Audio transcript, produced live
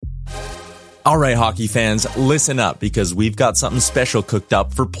All right, hockey fans, listen up because we've got something special cooked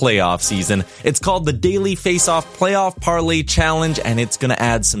up for playoff season. It's called the Daily Face-Off Playoff Parlay Challenge, and it's going to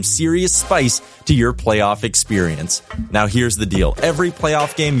add some serious spice to your playoff experience. Now, here's the deal. Every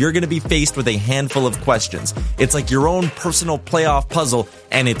playoff game, you're going to be faced with a handful of questions. It's like your own personal playoff puzzle,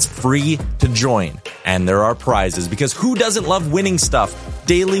 and it's free to join. And there are prizes, because who doesn't love winning stuff?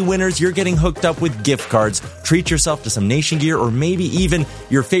 Daily winners, you're getting hooked up with gift cards. Treat yourself to some Nation gear or maybe even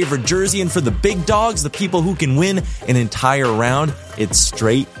your favorite jersey. And for the big dogs, the people who can win an entire round, it's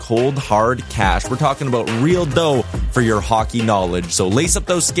straight, cold, hard cash. We're talking about real dough for your hockey knowledge. So lace up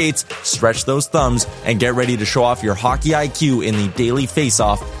those skates, stretch those thumbs, and get ready to show off your hockey IQ in the Daily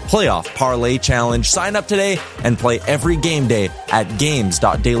Face-Off Playoff Parlay Challenge. Sign up today and play every game day at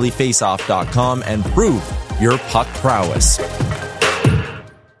games.dailyfaceoff.com and prove your puck prowess.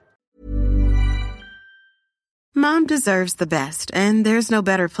 Mom deserves the best, and there's no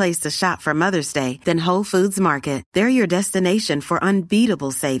better place to shop for Mother's Day than Whole Foods Market. They're your destination for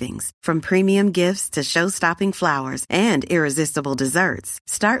unbeatable savings, from premium gifts to show-stopping flowers and irresistible desserts.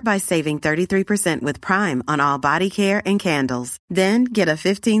 Start by saving 33% with Prime on all body care and candles. Then get a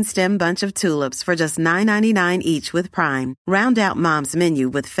 15-stem bunch of tulips for just $9.99 each with Prime. Round out Mom's menu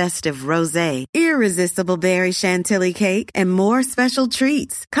with festive rosé, irresistible berry chantilly cake, and more special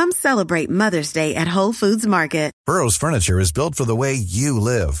treats. Come celebrate Mother's Day at Whole Foods Market. Burrow's furniture is built for the way you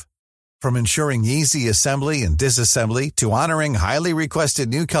live. From ensuring easy assembly and disassembly to honoring highly requested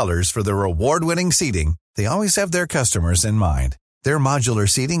new colors for their award-winning seating, they always have their customers in mind. Their modular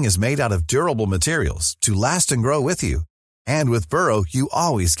seating is made out of durable materials to last and grow with you. And with Burrow, you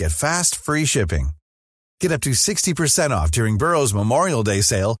always get fast, free shipping. Get up to 60% off during Burrow's Memorial Day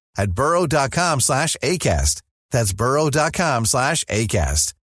sale at burrow.com/ACAST. That's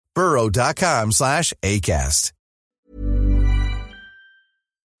burrow.com/ACAST. burrow.com/ACAST.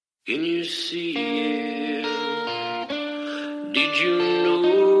 Can you see it? Did you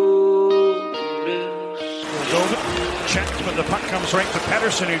notice? Checked, but the puck comes right to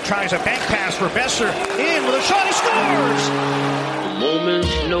Pettersson, who tries a bank pass for Besser. In with a shot, he scores! A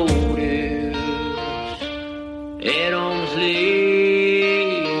moment's notice. At arm's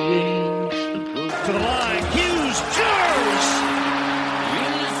length. To the line, Hughes scores!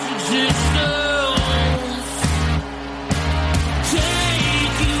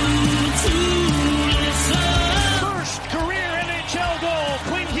 First career NHL goal.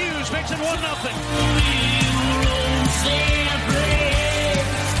 Quinn Hughes makes it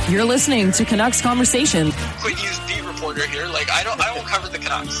 1-0. You're listening to Canucks Conversation. Quinn Hughes, beat reporter here. I won't cover the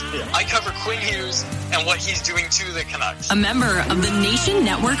Canucks. Yeah. I cover Quinn Hughes and what he's doing to the Canucks. A member of the Nation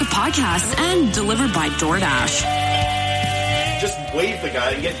Network of Podcasts and delivered by DoorDash. Just wave the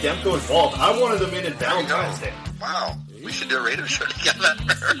guy and get Demko involved. I wanted them in Valentine's Day. Wow. We should do a radio show together.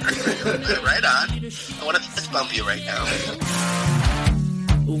 Right on. I want to fist bump you right now.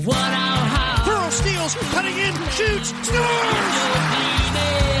 Pearl steals, cutting in, shoots, scores!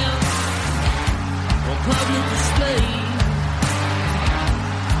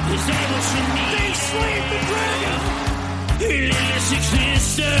 They slayed the dragon!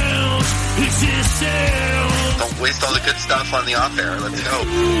 Don't waste all the good stuff on the off air. Let's go.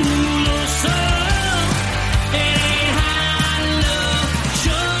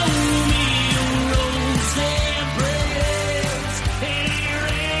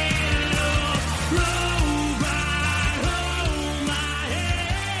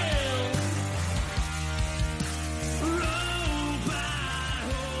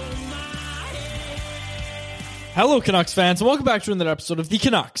 Hello, Canucks fans, and welcome back to another episode of the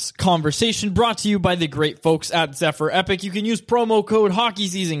Canucks Conversation, brought to you by the great folks at Zephyr Epic. You can use promo code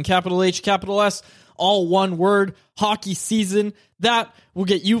HOCKEYSEASON, capital H, capital S, all one word, hockey season. That will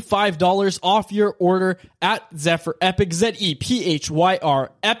get you $5 off your order at Zephyr Epic, ZEPHYR,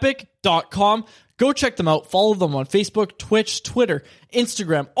 epic.com. Go check them out. Follow them on Facebook, Twitch, Twitter,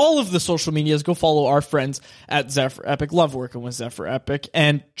 Instagram, all of the social medias. Go follow our friends at Zephyr Epic. Love working with Zephyr Epic.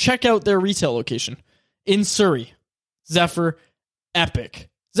 And check out their retail location in Surrey, Zephyr Epic.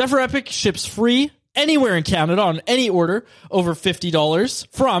 Zephyr Epic ships free anywhere in Canada on any order over $50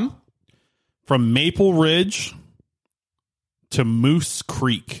 from Maple Ridge to Moose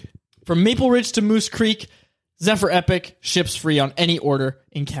Creek. From Maple Ridge to Moose Creek, Zephyr Epic ships free on any order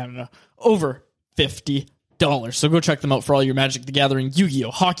in Canada over $50. So go check them out for all your Magic the Gathering, Yu-Gi-Oh,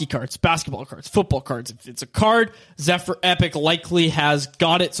 hockey cards, basketball cards, football cards. If it's a card, Zephyr Epic likely has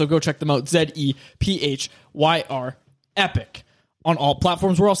got it. So go check them out. ZEPHYR Epic. on all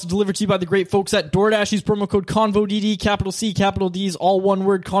platforms. We're also delivered to you by the great folks at DoorDash. Use promo code CONVODD, capital C, capital D's, all one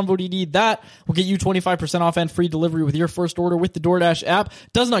word, CONVODD. That will get you 25% off and free delivery with your first order with the DoorDash app.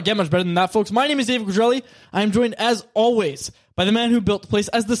 Does not get much better than that, folks. My name is David Quadrelli. I am joined, as always, by the man who built the place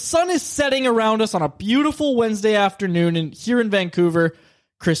as the sun is setting around us on a beautiful Wednesday afternoon and here in Vancouver,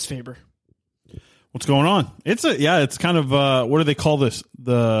 Chris Faber. What's going on? It's kind of, what do they call this?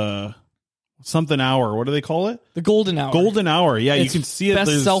 The something hour. What do they call it? The golden hour. Golden hour. Yeah, it's you can see it.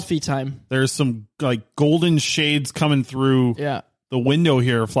 Best selfie time. There's some like golden shades coming through the window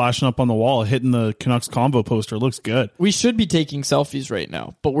here, flashing up on the wall, hitting the Canucks combo poster. It looks good. We should be taking selfies right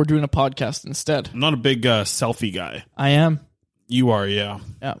now, but we're doing a podcast instead. I'm not a big selfie guy. I am. You are, yeah.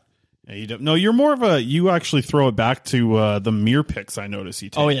 Yeah. Yeah, you don't. No, you're more of a. You actually throw it back to the mirror pics. I notice you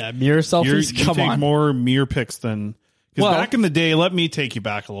take. Oh yeah, mirror selfies. You take more mirror pics than. Because back in the day, let me take you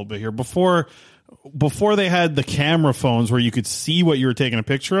back a little bit here. Before they had the camera phones where you could see what you were taking a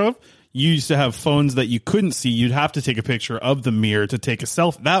picture of, you used to have phones that you couldn't see. You'd have to take a picture of the mirror to take a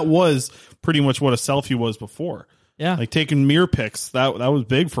selfie. That was pretty much what a selfie was before. Yeah, like taking mirror pics. That was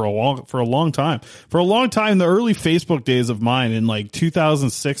big for a long time. For a long time, the early Facebook days of mine in like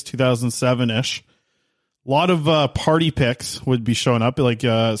 2006, 2007 ish, a lot of party pics would be showing up. Like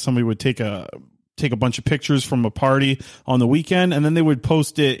somebody would take a bunch of pictures from a party on the weekend, and then they would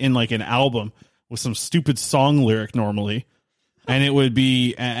post it in like an album with some stupid song lyric normally. And it would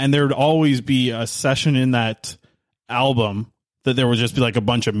be, and there would always be a session in that album that there would just be like a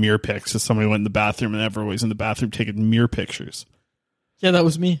bunch of mirror pics as somebody went in the bathroom and everyone was in the bathroom taking mirror pictures. Yeah, that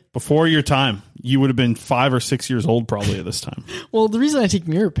was me. Before your time. You would have been 5 or 6 years old probably at this time. Well, the reason I take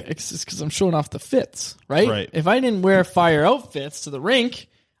mirror pics is because I'm showing off the fits, right? Right. If I didn't wear fire outfits to the rink,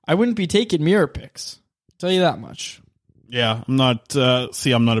 I wouldn't be taking mirror pics. I'll tell you that much. Yeah, I'm not.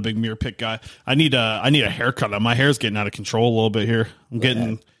 I'm not a big mirror pic guy. I need a haircut. My hair's getting out of control a little bit here.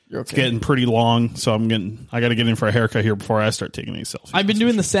 It's getting pretty long, so I got to get in for a haircut here before I start taking any selfies. I've been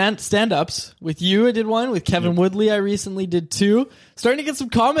doing the stand-ups with you. I did one with Kevin Woodley. I recently did 2. Starting to get some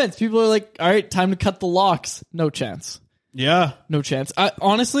comments. People are like, "All right, time to cut the locks." No chance. Yeah, no chance.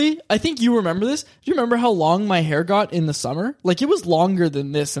 Honestly, I think you remember this. Do you remember how long my hair got in the summer? Like, it was longer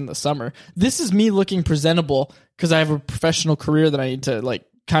than this in the summer. This is me looking presentable because I have a professional career that I need to like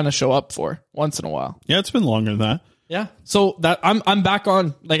kind of show up for once in a while. Yeah, it's been longer than that. Yeah, so that I'm back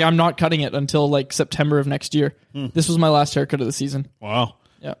on. Like, I'm not cutting it until like September of next year. This was my last haircut of the season. Wow.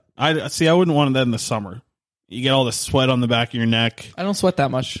 Yeah. I wouldn't want that in the summer. You get all the sweat on the back of your neck. I don't sweat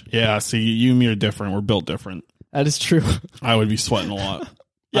that much. Yeah. See, you and me are different. We're built different. That is true. I would be sweating a lot.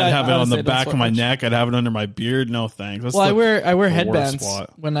 Yeah, I'd have it on the back of my neck. I'd have it under my beard. No thanks. I wear headbands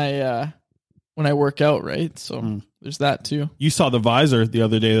when I work out, right? So there's that too. You saw the visor the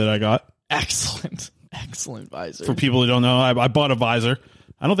other day that I got. Excellent visor. For people who don't know, I bought a visor.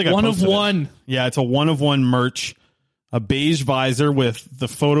 I don't think I posted one. Yeah, it's a 1-of-1 merch. A beige visor with the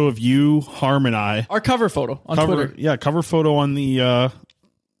photo of you, Harm, and I. Our cover photo on Twitter. Yeah, cover photo on the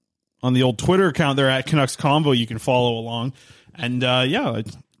old Twitter account there at Canucks Convo. You can follow along. And I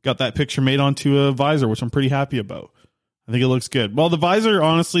got that picture made onto a visor, which I'm pretty happy about. I think it looks good. Well, the visor,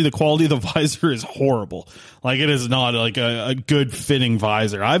 honestly, the quality of the visor is horrible. Like, it is not like a good fitting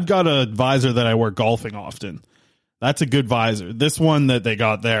visor. I've got a visor that I wear golfing often. That's a good visor. This one that they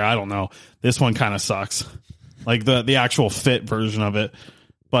got there, I don't know. This one kind of sucks. Like the actual fit version of it.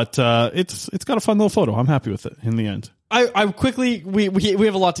 But it's got a fun little photo. I'm happy with it in the end. I quickly, we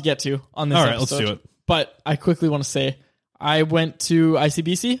have a lot, to get to on this episode. Let's do it. But I quickly want to say, I went to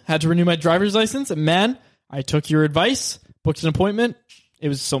ICBC, had to renew my driver's license, and man, I took your advice, booked an appointment. It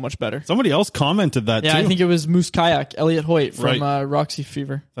was so much better. Somebody else commented that too. Yeah, I think it was Moose Kayak, Elliot Hoyt from Roxy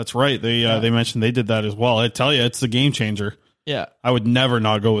Fever. That's right. They mentioned they did that as well. I tell you, it's a game changer. Yeah, I would never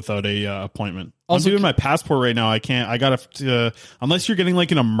not go without a appointment. Also, I'm doing my passport right now. I can't. I gotta unless you're getting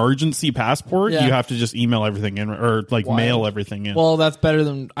like an emergency passport, you have to just email everything in or like mail everything in. Well, that's better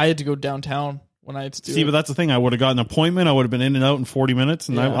than I had to go downtown when I had to do it. But that's the thing. I would have gotten an appointment. I would have been in and out in 40 minutes,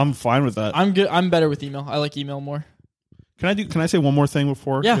 and I'm fine with that. I'm good. I'm better with email. I like email more. Can I say one more thing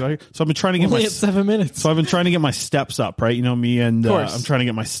before? Yeah. So I've been trying to get 7 minutes. So I've been trying to get my steps up, right? You know me, and I'm trying to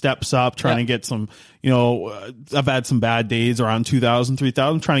get my steps up, trying to get some, I've had some bad days around 2,000,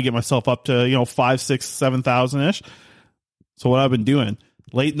 3,000, trying to get myself up to, 5, 6, 7,000 ish. So what I've been doing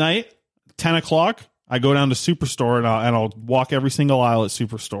late night, 10 o'clock, I go down to Superstore and I'll walk every single aisle at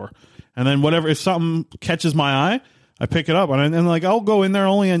Superstore. And then if something catches my eye, I pick it up and like, I'll go in there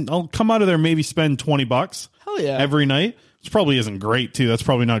and I'll come out of there, maybe spend $20. Hell yeah. Every night. Which probably isn't great too. That's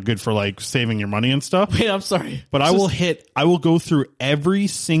probably not good for like saving your money and stuff. Wait, I'm sorry. But I will go through every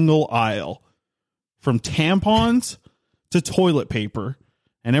single aisle from tampons to toilet paper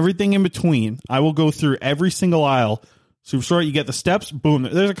and everything in between, I will go through every single aisle. Superstore, you get the steps, boom,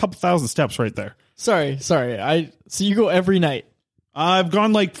 there's a couple thousand steps right there. Sorry. So you go every night? I've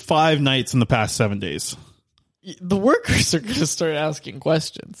gone like 5 nights in the past 7 days. The workers are going to start asking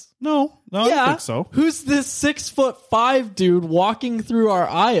questions. No, I don't think so. Who's this 6'5" dude walking through our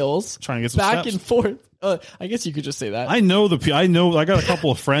aisles, trying to get some back steps. And forth? I guess you could just say that. I got a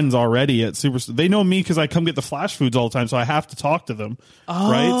couple of friends already at Superstore. They know me because I come get the flash foods all the time, so I have to talk to them.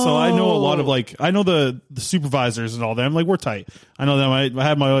 Right? So I know a lot of I know the supervisors and all that. I'm like, we're tight. I know them. I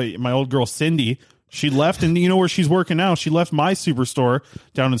had my old girl Cindy. She left, and you know where she's working now? She left my Superstore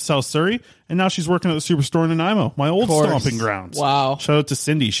down in South Surrey, and now she's working at the Superstore in Nanaimo, my old stomping grounds. Wow. Shout out to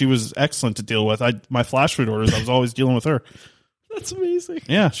Cindy. She was excellent to deal with. My flash food orders, I was always dealing with her. That's amazing.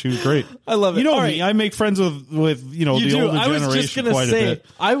 Yeah, she was great. I love it. You know all me. right. I make friends with the older generation quite a bit.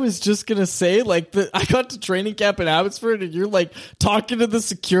 I was just gonna say, I got to training camp in Abbotsford, and you're talking to the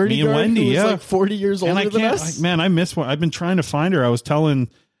security Me and guard Wendy, who's 40 years older than us. I miss one. I've been trying to find her.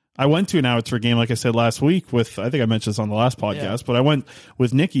 I went to an Abbotsford game, like I said last week. I think I mentioned this on the last podcast, but I went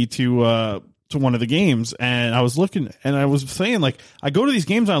with Nikki to one of the games, and I was looking, and I was saying, I go to these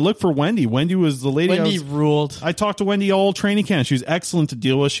games and I look for Wendy. Wendy was the lady. Wendy ruled. I talked to Wendy all training camp. She was excellent to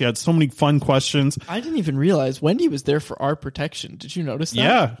deal with. She had so many fun questions. I didn't even realize Wendy was there for our protection. Did you notice that?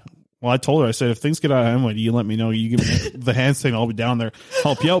 Yeah. Well, I told her, I said, if things get out of hand, Wendy, you let me know. You give me the hand thing, I'll be down there,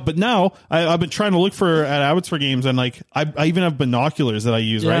 help you out. But now I've been trying to look for her at Abbotsford games, and I even have binoculars that I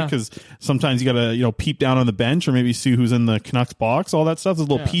use, right? Because sometimes you got to peep down on the bench or maybe see who's in the Canucks box, all that stuff. There's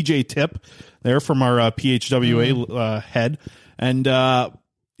a little PJ tip there from our PHWA head, and so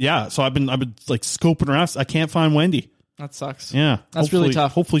I've been scoping around. I can't find Wendy. That sucks. Yeah, that's really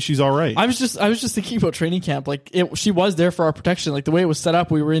tough. Hopefully she's all right. I was just thinking about training camp. She was there for our protection. The way it was set up,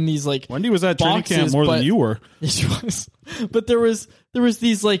 we were in these Wendy was at training camp more than you were. She was, but there was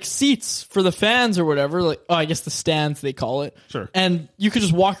these seats for the fans or whatever. I guess the stands they call it. Sure. And you could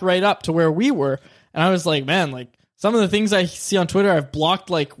just walk right up to where we were. And I was like, man, some of the things I see on Twitter, I've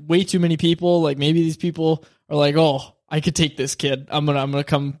blocked way too many people. Maybe these people are like, oh, I could take this kid. I'm gonna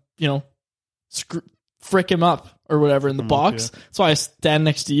come, frick him up or whatever in the box. That's why I stand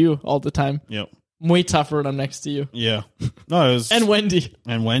next to you all the time. Yep. I'm way tougher when I'm next to you. Yeah. No, it was and Wendy.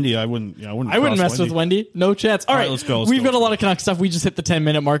 I wouldn't mess with Wendy. No chance. All right, let's go. We've got a lot of Canucks stuff. We just hit the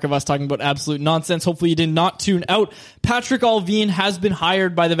 10-minute mark of us talking about absolute nonsense. Hopefully you did not tune out. Patrik Allvin has been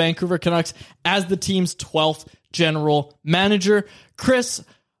hired by the Vancouver Canucks as the team's 12th general manager. Chris,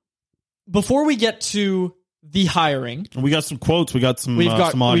 before we get to the hiring, we got some quotes. We got some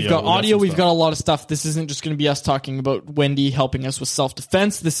audio. We've got audio. We've got a lot of stuff. This isn't just going to be us talking about Wendy helping us with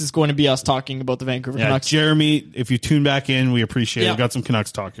self-defense. This is going to be us talking about the Vancouver Canucks. Jeremy, if you tune back in, we appreciate it. We got some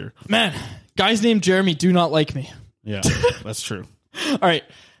Canucks talk here. Man, guys named Jeremy do not like me. Yeah, that's true. All right.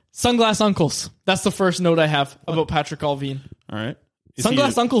 Sunglass uncles. That's the first note I have about Patrik Allvin. All right.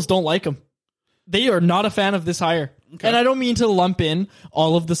 Sunglass uncles don't like him. They are not a fan of this hire. Okay. And I don't mean to lump in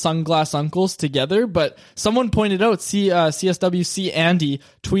all of the sunglass uncles together, but someone pointed out, CSWC Andy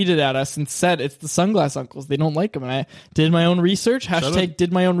tweeted at us and said it's the sunglass uncles. They don't like him. And I did my own research,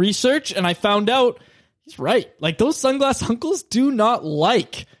 #did my own research, and I found out he's right. Those sunglass uncles do not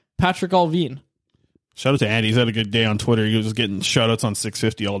like Patrik Allvin. Shout out to Andy. He's had a good day on Twitter. He was getting shout outs on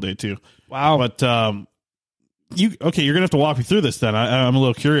 650 all day too. Wow. But, you're going to have to walk me through this then. I'm a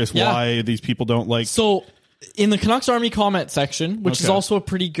little curious why these people don't like. So, in the Canucks Army comment section, which is also a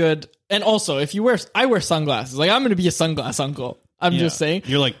pretty good, and also if I wear sunglasses, I'm going to be a sunglass uncle. I'm just saying.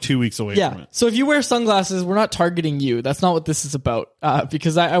 You're 2 weeks away from it. So if you wear sunglasses, we're not targeting you. That's not what this is about,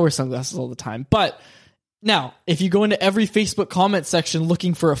 because I wear sunglasses all the time. But now, if you go into every Facebook comment section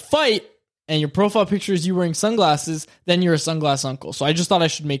looking for a fight, and your profile picture is you wearing sunglasses, then you're a sunglass uncle. So I just thought I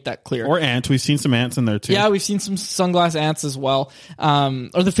should make that clear. Or ants. We've seen some ants in there too. Yeah, we've seen some sunglass ants as well.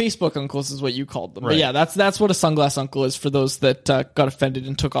 Or the Facebook uncles is what you called them. Right. But yeah, that's what a sunglass uncle is for those that got offended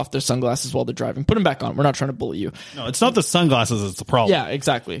and took off their sunglasses while they're driving. Put them back on. We're not trying to bully you. No, it's not the sunglasses that's the problem. Yeah,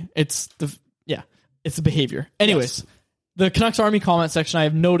 exactly. It's the behavior. Anyways, the Canucks Army comment section, I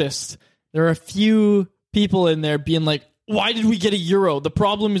have noticed there are a few people in there being like, why did we get a euro? The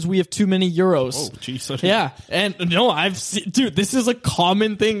problem is we have too many euros. Oh, jeez. Yeah. And no, this is a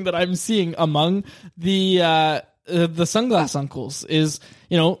common thing that I'm seeing among the sunglass uncles is,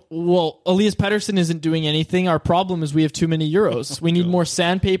 Elias Pettersson isn't doing anything. Our problem is we have too many euros. We need more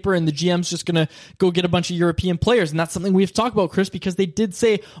sandpaper, and the GM's just going to go get a bunch of European players. And that's something we have to talk about, Chris, because they did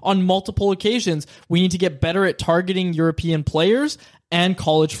say on multiple occasions, we need to get better at targeting European players and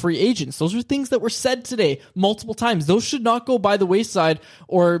college free agents. Those are things that were said today multiple times. Those should not go by the wayside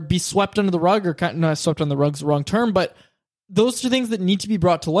or be swept under the rug, or not swept under the rug's the wrong term, but those are things that need to be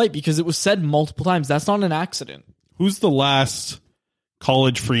brought to light because it was said multiple times. That's not an accident. Who's the last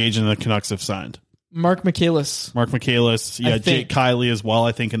college free agent the Canucks have signed? Mark Michaelis. Yeah, Jake Kiley as well,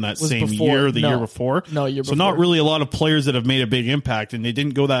 I think, in that same year, year before. No, year before. So not really a lot of players that have made a big impact, and they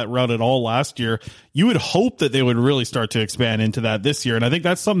didn't go that route at all last year. You would hope that they would really start to expand into that this year, and I think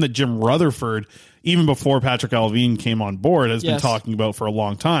that's something that Jim Rutherford, even before Patrik Allvin came on board, has been talking about for a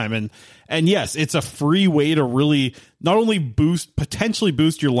long time. And yes, it's a free way to really not only potentially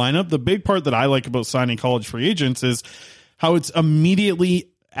boost your lineup. The big part that I like about signing college free agents is how it's immediately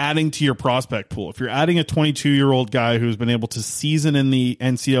adding to your prospect pool. If you're adding a 22-year-old guy who's been able to season in the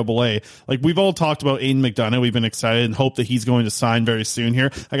NCAA, like we've all talked about Aiden McDonough, we've been excited and hope that he's going to sign very soon here.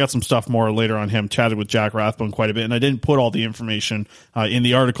 I got some stuff more later on him, chatted with Jack Rathbone quite a bit, and I didn't put all the information in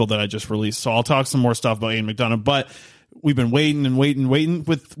the article that I just released, so I'll talk some more stuff about Aiden McDonough, but we've been waiting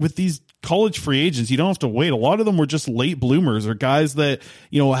with these college free agents. You don't have to wait. A lot of them were just late bloomers or guys that,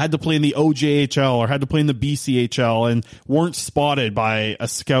 had to play in the OJHL or had to play in the BCHL and weren't spotted by a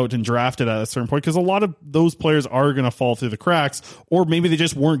scout and drafted at a certain point, because a lot of those players are going to fall through the cracks, or maybe they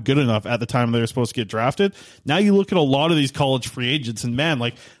just weren't good enough at the time they were supposed to get drafted. Now you look at a lot of these college free agents, and man,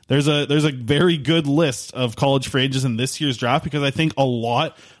 like there's a very good list of college free agents in this year's draft, because I think a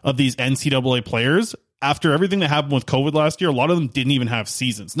lot of these NCAA players, after everything that happened with COVID last year, a lot of them didn't even have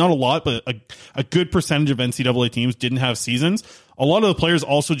seasons. Not a lot, but a good percentage of NCAA teams didn't have seasons. A lot of the players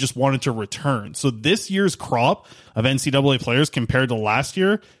also just wanted to return. So this year's crop of NCAA players compared to last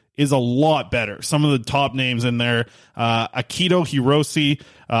year is a lot better. Some of the top names in there, Akito Hiroshi,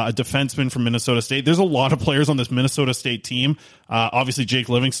 a defenseman from Minnesota State. There's a lot of players on this Minnesota State team. Obviously, Jake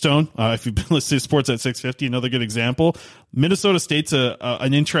Livingstone, if you've been listening to Sports at 650, another good example. Minnesota State's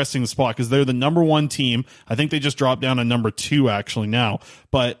an interesting spot because they're the number one team. I think they just dropped down to number 2 actually now.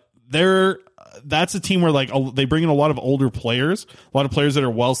 But that's a team where they bring in a lot of older players, a lot of players that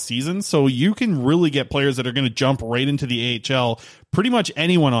are well seasoned. So you can really get players that are going to jump right into the AHL, pretty much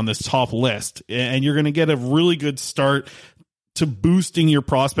anyone on this top list. And you're going to get a really good start to boosting your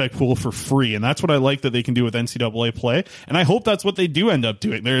prospect pool for free. And that's what I like that they can do with NCAA play. And I hope that's what they do end up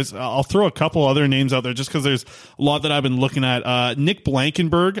doing. I'll throw a couple other names out there just because there's a lot that I've been looking at. Nick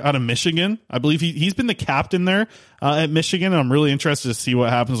Blankenberg out of Michigan. I believe he's been the captain there at Michigan. And I'm really interested to see what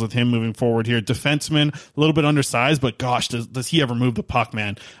happens with him moving forward here. Defenseman, a little bit undersized, but gosh, does he ever move the puck,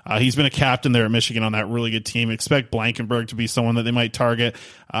 man? He's been a captain there at Michigan on that really good team. Expect Blankenberg to be someone that they might target.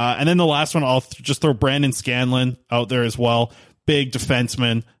 And then the last one, I'll just throw Brandon Scanlon out there as well. Big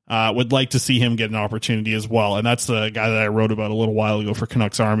defenseman. Would like to see him get an opportunity as well. And that's the guy that I wrote about a little while ago for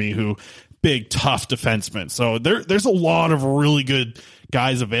Canucks Army, who big, tough defenseman. So there's a lot of really good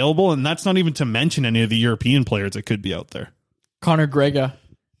guys available. And that's not even to mention any of the European players that could be out there. Connor Grega.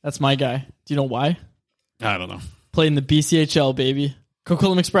 That's my guy. Do you know why? I don't know. Played in the BCHL, baby.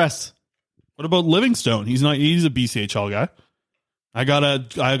 Coquitlam Express. What about Livingstone? He's a BCHL guy. I got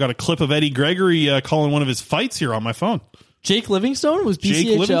a clip of Eddie Gregory calling one of his fights here on my phone. Jake Livingstone was BCHL?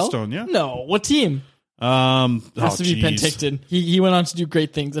 Jake Livingstone, yeah. No, what team? Has to be Penticton. He went on to do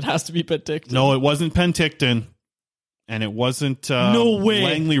great things. It has to be Penticton. No, it wasn't Penticton. And it wasn't no way.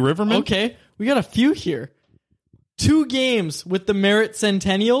 Langley Riverman. Okay, we got a few here. 2 games with the Merritt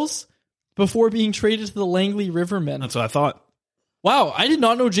Centennials before being traded to the Langley Rivermen. That's what I thought. Wow, I did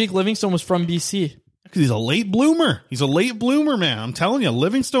not know Jake Livingstone was from BC. Because he's a late bloomer. He's a late bloomer, man. I'm telling you,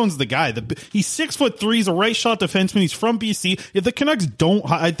 Livingstone's the guy. He's 6'3". He's a right shot defenseman. He's from BC. If the Canucks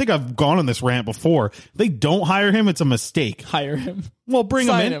I think I've gone on this rant before. If they don't hire him, it's a mistake. Hire him. Well, bring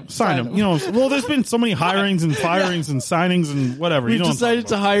him in. Sign him. There's been so many hirings and firings and signings and whatever. We've decided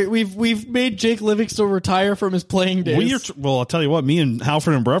to hire. We've made Jake Livingstone retire from his playing days. I'll tell you what. Me and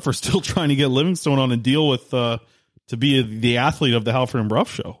Halford and Bruff are still trying to get Livingstone on a deal with to be the athlete of the Halford and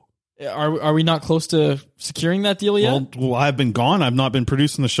Bruff show. Are we not close to securing that deal yet? Well, I've been gone. I've not been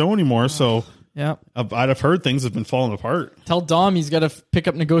producing the show anymore, so yeah, I'd have heard things have been falling apart. Tell Dom he's got to pick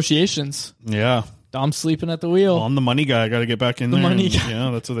up negotiations. Yeah. Dom's sleeping at the wheel. Well, I'm the money guy. I got to get back in there. Money guy.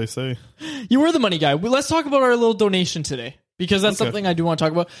 Yeah, that's what they say. You were the money guy. Let's talk about our little donation today, because that's something I do want to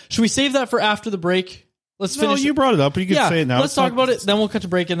talk about. Should we save that for after the break? Let's finish. No, you brought it up, but you can say it now. Let's talk about it, then we'll cut to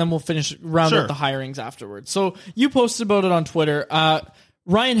break, and then we'll round out the hirings afterwards. So you posted about it on Twitter.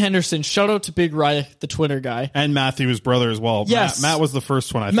 Ryan Henderson, shout out to Big Ryan, the Twitter guy. And Matthew, his brother, as well. Yes. Matt was the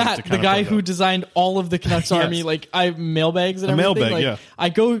first one, I think. Matt, the guy who designed all of the Canucks Army, mailbags and everything. Mailbag, yeah. I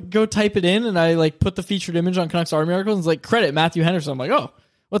go type it in, and I put the featured image on Canucks Army articles, and it's credit Matthew Henderson. I'm like, oh,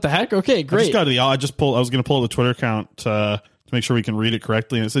 what the heck? Okay, great. I was going to pull the Twitter account to make sure we can read it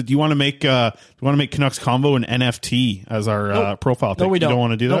correctly. And it said, do you want to make Canucks Convo an NFT as our profile pic? No, we don't. You don't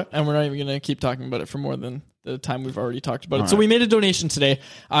want to do that? And we're not even going to keep talking about it for more than the time we've already talked about it. So we made a donation today.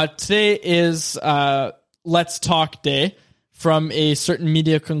 Today is Let's Talk Day from a certain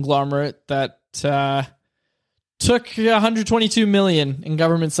media conglomerate that took $122 million in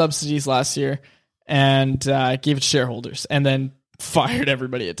government subsidies last year and gave it to shareholders, and then fired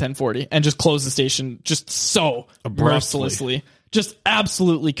everybody at 10:40 and just closed the station just so mercilessly. Just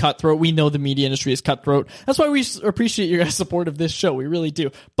absolutely cutthroat. We know the media industry is cutthroat. That's why we appreciate your guys' support of this show. We really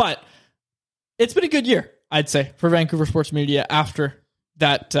do. But it's been a good year, I'd say, for Vancouver sports media after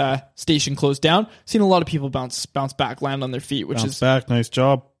that station closed down. Seen a lot of people bounce back, land on their feet, which is back. Nice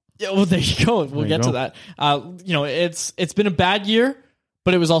job. Yeah, well, there you go. We'll get to that. It's been a bad year,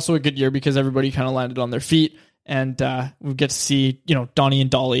 but it was also a good year because everybody kind of landed on their feet, and we get to see Donnie and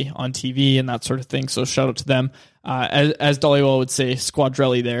Dolly on TV and that sort of thing. So shout out to them. As Dolly would say,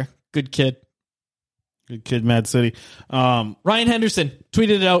 Squadrelli there, good kid. Good kid, Mad City. Ryan Henderson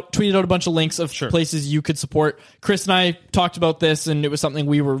tweeted out a bunch of links of places you could support. Chris and I talked about this, and it was something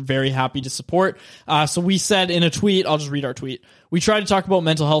we were very happy to support. So we said in a tweet, I'll just read our tweet. We try to talk about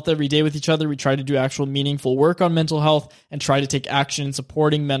mental health every day with each other. We try to do actual meaningful work on mental health and try to take action in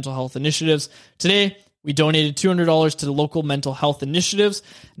supporting mental health initiatives. Today, we donated $200 to the local mental health initiatives.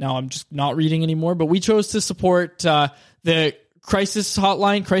 Now I'm just not reading anymore, but we chose to support the Crisis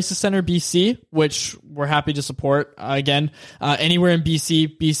Hotline, Crisis Center BC, which we're happy to support. Anywhere in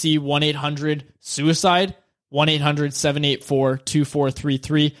BC 1-800-SUICIDE,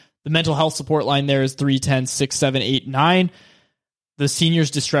 1-800-784-2433. The mental health support line there is 310-6789. The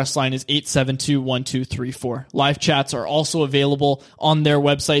seniors distress line is 872-1234. Live chats are also available on their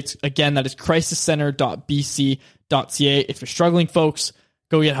websites. Again, that is crisiscenter.bc.ca. If you're struggling, folks,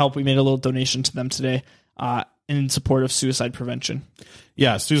 go get help. We made a little donation to them today in support of suicide prevention.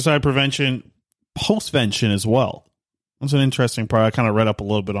 Yeah, suicide prevention, postvention as well. That's an interesting part. I kind of read up a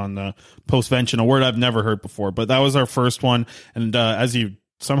little bit on the postvention, a word I've never heard before, but that was our first one. And as you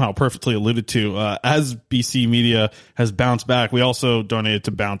somehow perfectly alluded to, as BC Media has bounced back, we also donated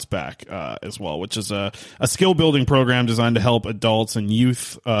to Bounce Back as well, which is a skill building program designed to help adults and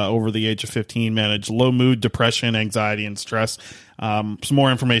youth over the age of 15 manage low mood, depression, anxiety, and stress. Some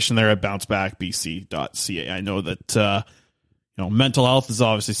more information there at bouncebackbc.ca. I know that mental health is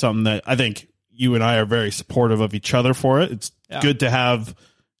obviously something that I think you and I are very supportive of each other for it. It's good to have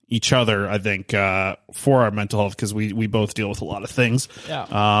each other, I think, for our mental health, because we both deal with a lot of things.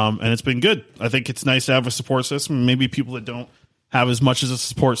 And it's been good. I think it's nice to have a support system. Maybe people that don't have as much as a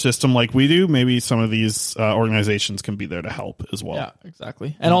support system like we do, maybe some of these organizations can be there to help as well. Yeah,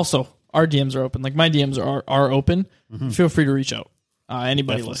 exactly. And also, our DMs are open. Like, my DMs are open. Feel free to reach out.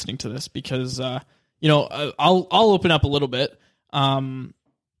 Anybody listening to this, because I'll open up a little bit.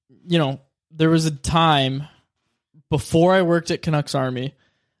 There was a time before I worked at Canucks Army.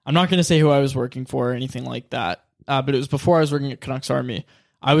 I'm not going to say who I was working for or anything like that, but it was before I was working at Canucks Army.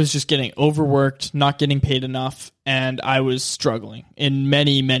 I was just getting overworked, not getting paid enough, and I was struggling in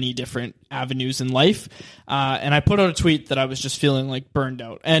many, many different avenues in life. And I put out a tweet that I was just feeling like burned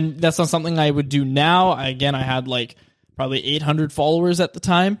out. And that's not something I would do now. I had like probably 800 followers at the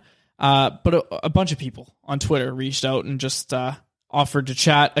time. But a bunch of people on Twitter reached out and just offered to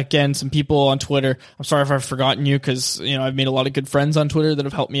chat. Again, some people on Twitter, I'm sorry if I've forgotten you, because I've made a lot of good friends on Twitter that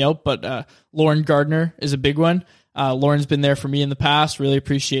have helped me out, but Lauren Gardner is a big one. Lauren's been there for me in the past. Really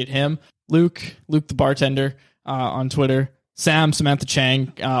appreciate him. Luke the bartender on Twitter. Sam, Samantha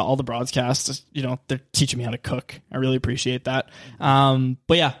Chang, all the broadcasts, they're teaching me how to cook. I really appreciate that.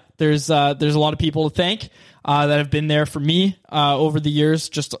 But yeah, there's a lot of people to thank that have been there for me over the years,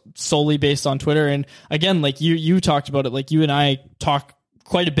 just solely based on Twitter. And again, like you talked about it, like you and I talk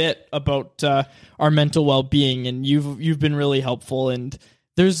quite a bit about our mental well-being, and you've been really helpful. And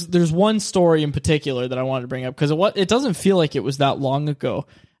there's one story in particular that I wanted to bring up, because it doesn't feel like it was that long ago,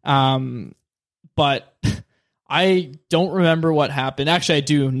 but I don't remember what happened. Actually, I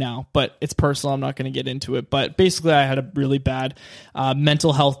do now, but it's personal. I'm not going to get into it. But basically, I had a really bad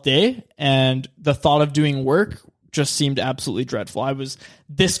mental health day, and the thought of doing work just seemed absolutely dreadful. I was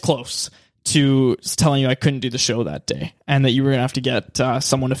this close to telling you I couldn't do the show that day, and that you were going to have to get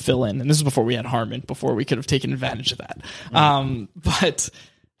someone to fill in. And this is before we had Harmon, before we could have taken advantage of that. But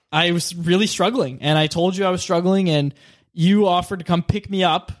I was really struggling, and I told you I was struggling, and you offered to come pick me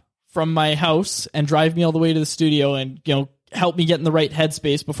up from my house and drive me all the way to the studio and, help me get in the right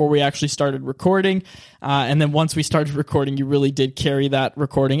headspace before we actually started recording. And then once we started recording, you really did carry that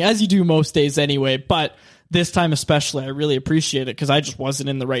recording, as you do most days anyway. But this time especially, I really appreciate it, because I just wasn't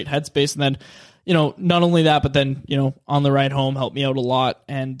in the right headspace. And then, not only that, but then, on the ride home, helped me out a lot.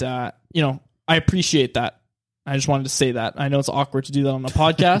 And, I appreciate that. I just wanted to say that. I know it's awkward to do that on a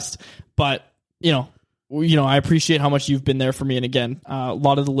podcast, but, I appreciate how much you've been there for me. And again, a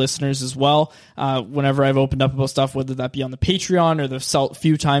lot of the listeners as well. Whenever I've opened up about stuff, whether that be on the Patreon or the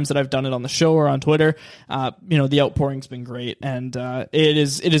few times that I've done it on the show or on Twitter, the outpouring's been great, and it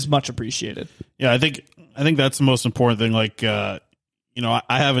is much appreciated. Yeah, I think that's the most important thing. Like, I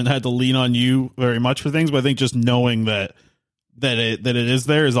haven't had to lean on you very much for things, but I think just knowing that it is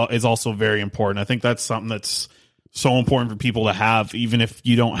there is also very important. I think that's something that's so important for people to have, even if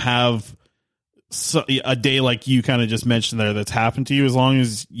you don't have a day like you kind of just mentioned there that's happened to you. As long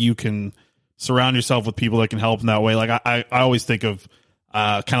as you can surround yourself with people that can help in that way. Like I always think of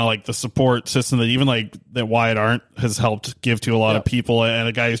kind of like the support system that even like that Wyatt Arndt has helped give to a lot of people, and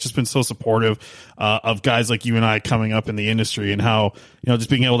a guy who's just been so supportive of guys like you and I coming up in the industry, and how, just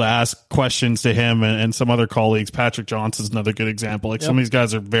being able to ask questions to him and some other colleagues. Patrick Johnson's another good example. Like some of these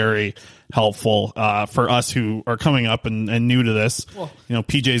guys are very helpful for us who are coming up and new to this. Well,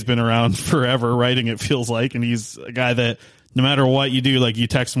 PJ's been around forever writing, it feels like, and he's a guy that no matter what you do, like you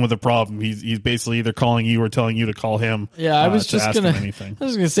text him with a problem, he's basically either calling you or telling you to call him. Yeah, I was just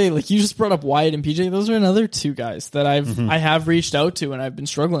gonna say, like, you just brought up Wyatt and PJ. Those are another two guys that I have reached out to, and I've been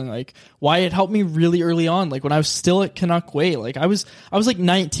struggling. Like, Wyatt helped me really early on, like when I was still at Canuck Way. Like I was like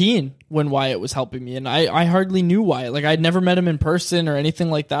 19 when Wyatt was helping me, and I hardly knew Wyatt. Like I'd never met him in person or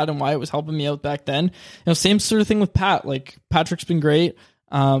anything like that, and Wyatt was helping me out back then. Same sort of thing with Pat. Like Patrick's been great.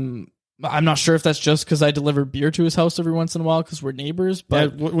 I'm not sure if that's just because I deliver beer to his house every once in a while because we're neighbors.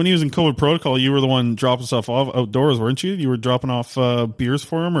 But when he was in COVID protocol, you were the one dropping stuff off outdoors, weren't you? You were dropping off beers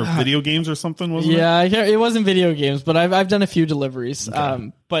for him, or video games or something, wasn't it? Yeah, it wasn't video games, but I've done a few deliveries.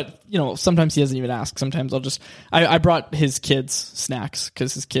 Okay. But sometimes he doesn't even ask. Sometimes I'll just I brought his kids snacks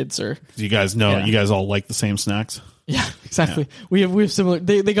because his kids are. You guys know, you guys all like the same snacks. Yeah, exactly. Yeah. We have similar.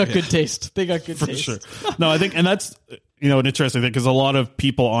 They got good taste. They got good taste. For sure. No, I think, and that's an interesting thing, because a lot of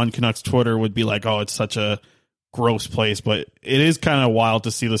people on Canucks Twitter would be like, "Oh, it's such a gross place," but it is kind of wild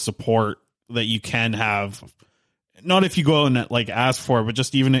to see the support that you can have. Not if you go and like ask for it, but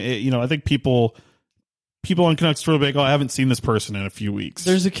just even I think people on Canucks Twitter will be like, "Oh, I haven't seen this person in a few weeks.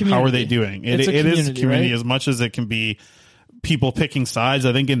 There's a community. How are they doing?" It is a community, right? As much as it can be people picking sides.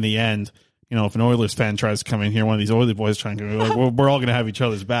 I think in the end, if an Oilers fan tries to come in here, one of these Oilers boys trying to go, we're all going to have each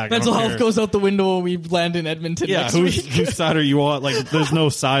other's back. Mental health goes out the window when we land in Edmonton. Yeah, next week. Whose side are you on? Like, there's no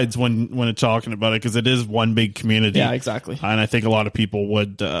sides when it's talking about it, because it is one big community. Yeah, exactly. And I think a lot of people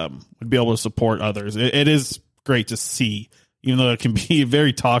would be able to support others. It is great to see, even though it can be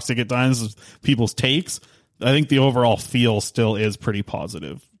very toxic at times with people's takes. I think the overall feel still is pretty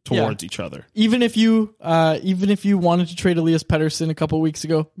positive towards each other. Even if you wanted to trade Elias Pettersson a couple weeks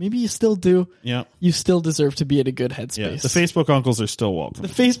ago, maybe you still do. Yeah, you still deserve to be in a good headspace. Yeah, the Facebook uncles are still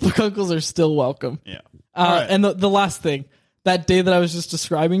welcome. Yeah. Right. And the last thing, that day that I was just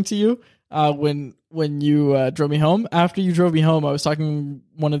describing to you, when you drove me home. After you drove me home, I was talking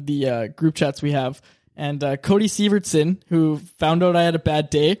one of the group chats we have, and Cody Sievertson, who found out I had a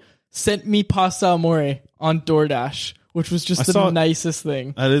bad day, sent me pasta amore on DoorDash, which was just the nicest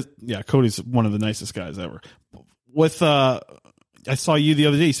thing. That is, Cody's one of the nicest guys ever. With I saw you the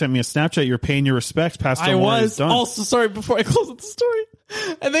other day. You sent me a Snapchat. You're paying your respects. Pasta amore is done. Also, sorry, before I close the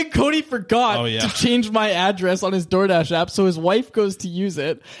story, and then Cody forgot to change my address on his DoorDash app, so his wife goes to use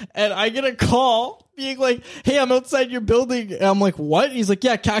it, and I get a call being like, "Hey, I'm outside your building." And I'm like, "What?" And he's like,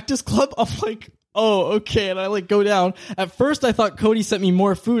 "Yeah, Cactus Club." I'm like, "Oh, okay." And I like go down. At first I thought Cody sent me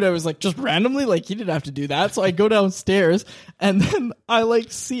more food. I was like, just randomly, like he didn't have to do that. So I go downstairs, and then I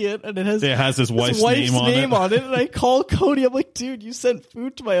like see it, and it has his wife's name on it. And I call Cody. I'm like, "Dude, you sent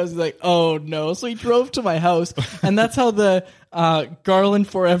food to my house." He's like, "Oh no." So he drove to my house, and that's how the Garland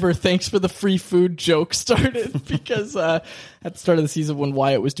forever, thanks for the free food joke started, because at the start of the season when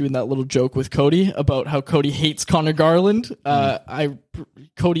Wyatt was doing that little joke with Cody about how Cody hates Connor Garland,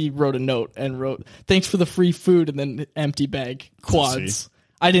 Cody wrote a note and wrote, "Thanks for the free food," and then empty bag quads.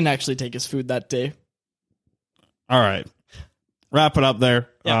 I didn't actually take his food that day. All right, wrap it up there.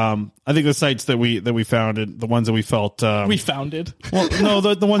 Yeah. I think the sites that we founded, the ones that we felt we founded. Well, no,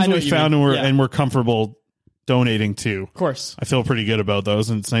 the ones that we found and we're comfortable donating to. Of course, I feel pretty good about those,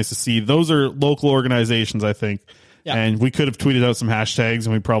 and it's nice to see those are local organizations, I think. Yeah. And we could have tweeted out some hashtags,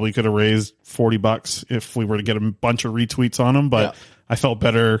 and we probably could have raised $40 if we were to get a bunch of retweets on them. But I felt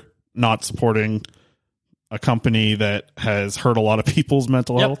better not supporting a company that has hurt a lot of people's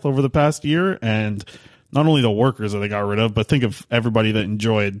mental health over the past year, and not only the workers that they got rid of, but think of everybody that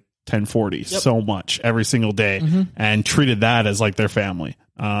enjoyed 1040 so much every single day and treated that as like their family.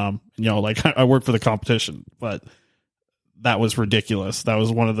 Like I work for the competition, but that was ridiculous. That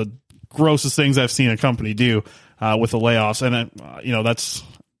was one of the grossest things I've seen a company do with the layoffs. And,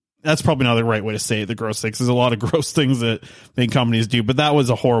 that's probably not the right way to say it, the gross things. There's a lot of gross things that big companies do, but that was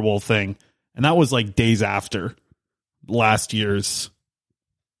a horrible thing. And that was like days after last year's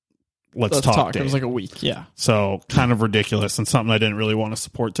Let's Talk Day. It was like a week, yeah. So kind of ridiculous and something I didn't really want to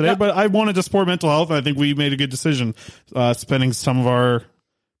support today, but I wanted to support mental health. And I think we made a good decision spending some of our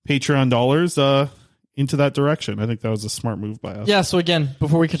Patreon dollars into that direction. I think that was a smart move by us. Yeah, so again,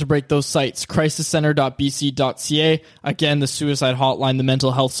 before we get to break those sites, crisiscenter.bc.ca, again, the suicide hotline, the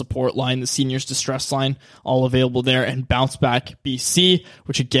mental health support line, the seniors distress line, all available there, and Bounce Back BC,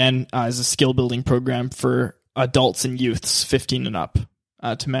 which again is a skill building program for adults and youths 15 and up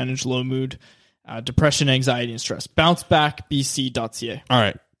to manage low mood, depression, anxiety, and stress. Bouncebackbc.ca. All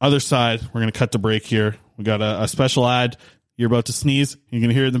right, other side, we're going to cut the break here. We got a special ad. You're about to sneeze. You're going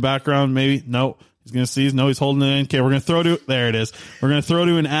to hear it in the background, maybe? No. He's going to sneeze. No, he's holding it in. Okay, we're going to throw to, there it is. We're going to throw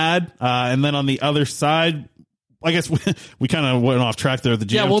to an ad. And then on the other side, I guess we kind of went off track there. The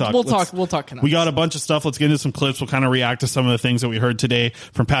GM we'll talk Canucks. We got a bunch of stuff. Let's get into some clips. We'll kind of react to some of the things that we heard today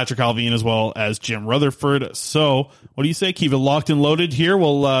from Patrik Allvin as well as Jim Rutherford. So what do you say? Keep it locked and loaded here.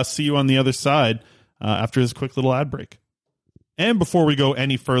 We'll see you on the other side after this quick little ad break. And before we go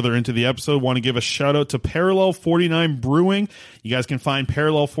any further into the episode, want to give a shout out to Parallel 49 Brewing. You guys can find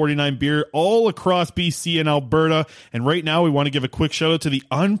Parallel 49 beer all across BC and Alberta. And right now we want to give a quick shout out to the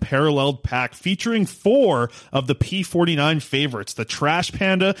Unparalleled Pack featuring 4 of the P49 favorites, the Trash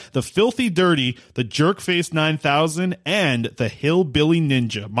Panda, the Filthy Dirty, the Jerkface 9000, and the Hillbilly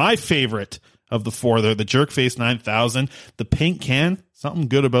Ninja. My favorite of the 4 there, the Jerkface 9000, the pink can. Something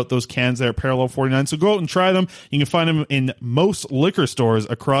good about those cans there at Parallel 49. So go out and try them. You can find them in most liquor stores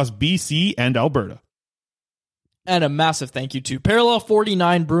across BC and Alberta. And a massive thank you to Parallel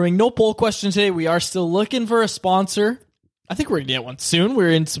 49 Brewing. No poll question today. We are still looking for a sponsor. I think we're going to get one soon. We're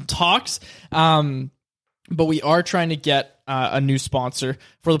in some talks. But we are trying to get a new sponsor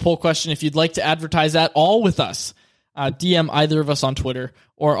for the poll question. If you'd like to advertise at all with us, DM either of us on Twitter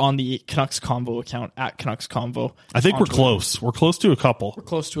or on the Canucks Convo account at Canucks Convo. I think we're close. We're close to a couple.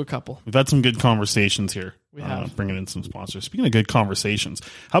 We've had some good conversations here. We have. Bringing in some sponsors. Speaking of good conversations,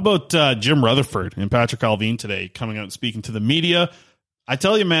 how about Jim Rutherford and Patrik Allvin today coming out and speaking to the media? I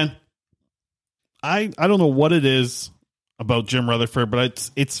tell you, man, I don't know what it is about Jim Rutherford,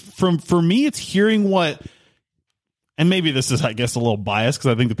 but it's for me, it's hearing what. And maybe this is, I guess, a little biased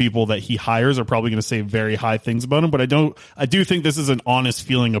because I think the people that he hires are probably going to say very high things about him. But I do think this is an honest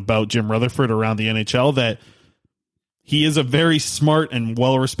feeling about Jim Rutherford around the NHL, that he is a very smart and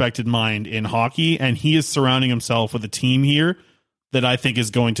well-respected mind in hockey, and he is surrounding himself with a team here that I think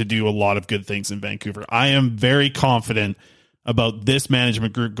is going to do a lot of good things in Vancouver. I am very confident about this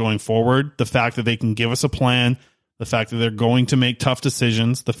management group going forward. The fact that they can give us a plan, the fact that they're going to make tough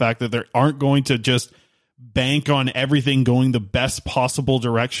decisions, the fact that they aren't going to just bank on everything going the best possible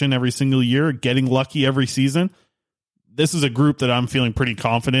direction every single year, getting lucky every season. This is a group that I'm feeling pretty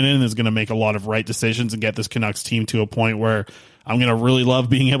confident in and is going to make a lot of right decisions and get this Canucks team to a point where I'm going to really love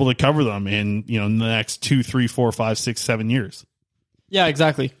being able to cover them in the next 2, 3, 4, 5, 6, 7 years. Yeah,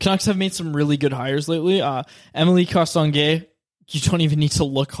 exactly. Canucks have made some really good hires lately. Emily Castonguay, you don't even need to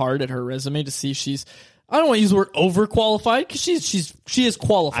look hard at her resume to see if she's, I don't want to use the word overqualified because she is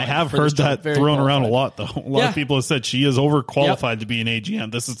qualified. I have heard that thrown around a lot, though. A lot of people have said she is overqualified to be an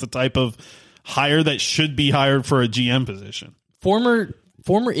AGM. This is the type of hire that should be hired for a GM position. Former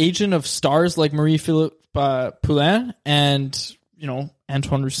agent of stars like Marie-Philippe Poulin and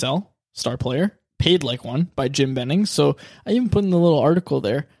Antoine Roussel, star player, paid like one by Jim Benning. So I even put in the little article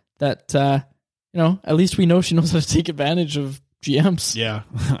there that at least we know she knows how to take advantage of GMs. Yeah,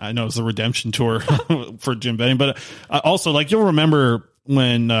 I know it's a redemption tour for Jim Benning, but also, you'll remember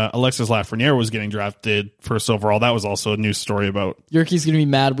when Alexis Lafreniere was getting drafted first overall, that was also a news story about. Yerke's going to be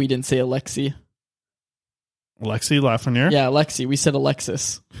mad we didn't say Alexi Lafreniere? Yeah, Alexi. We said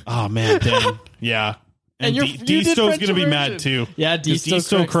Alexis. Oh, man, dang. Yeah. And D-Sto's going to be mad, too. Yeah,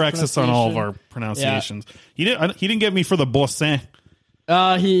 D-Sto corrects us on all of our pronunciations. Yeah. He didn't get me for the Bossin.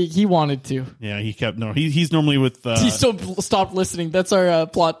 He wanted to. Yeah, he kept he's normally with D-Sto stopped listening. That's our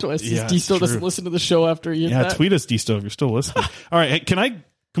plot twist. Yeah, D-Sto doesn't listen to the show after you. Yeah, tweet us, D-Sto, if you're still listening. All right, hey,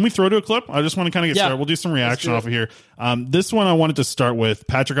 can we throw to a clip? I just want to kind of get started. We'll do some reaction off of here. This one I wanted to start with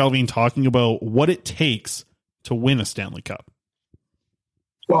Patrik Allvin talking about what it takes to win a Stanley Cup.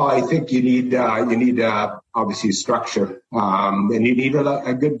 Well, I think you need obviously structure, and you need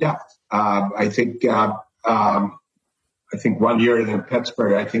a good depth. I think 1 year in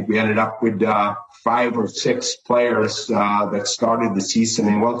Pittsburgh, I think we ended up with 5 or 6 players that started the season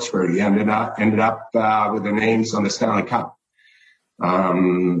in Wilkes-Barre. Ended up with their names on the Stanley Cup.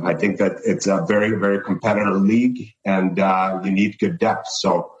 I think that it's a very, very competitive league, and you need good depth.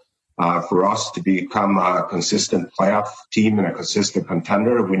 So For us to become a consistent playoff team and a consistent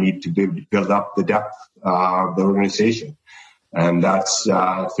contender, we need to build up the depth of the organization. And that's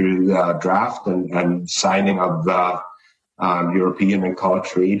through the draft and signing of European and college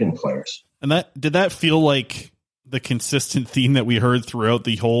free agent players. And did that feel like the consistent theme that we heard throughout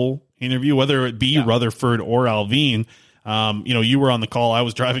the whole interview, whether it be Rutherford or Allvin? You were on the call. I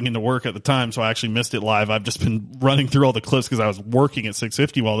was driving into work at the time, so I actually missed it live. I've just been running through all the clips because I was working at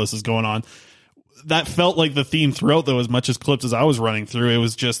 650 while this is going on. That felt like the theme throughout, though, as much as clips as I was running through. It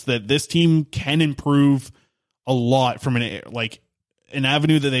was just that this team can improve a lot from an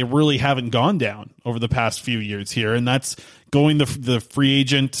avenue that they really haven't gone down over the past few years here, and that's going the free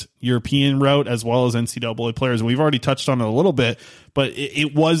agent European route as well as NCAA players. We've already touched on it a little bit, but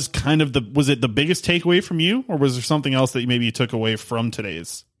it was kind of was it the biggest takeaway from you, or was there something else that maybe you took away from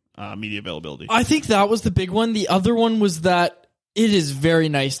today's media availability? I think that was the big one. The other one was that it is very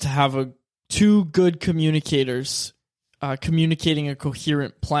nice to have two good communicators communicating a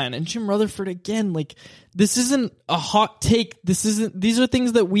coherent plan. And Jim Rutherford, again, this isn't a hot take. These are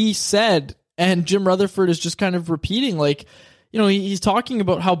things that we said, and Jim Rutherford is just kind of repeating. He's talking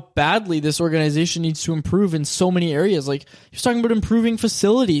about how badly this organization needs to improve in so many areas. He was talking about improving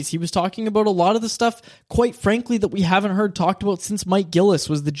facilities. He was talking about a lot of the stuff, quite frankly, that we haven't heard talked about since Mike Gillis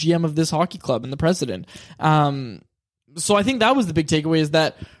was the GM of this hockey club and the president. So I think that was the big takeaway, is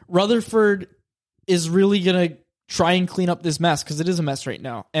that Rutherford is really going to try and clean up this mess, because it is a mess right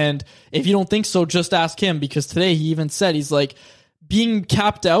now. And if you don't think so, just ask him, because today he even said, he's like, being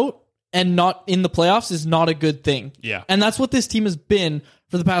capped out and not in the playoffs is not a good thing. Yeah. And that's what this team has been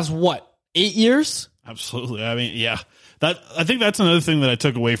for the past, 8 years? Absolutely. I mean, yeah. I think that's another thing that I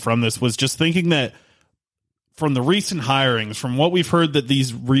took away from this, was just thinking that from the recent hirings, from what we've heard that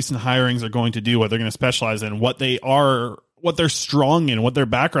these recent hirings are going to do, what they're going to specialize in, what they're strong in, what their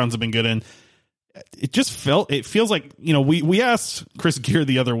backgrounds have been good in, it feels like, we asked Chris Gear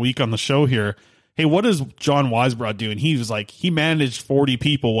the other week on the show here, hey, what does John Weisbrod do? And he was like, he managed 40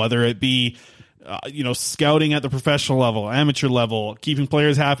 people, whether it be, scouting at the professional level, amateur level, keeping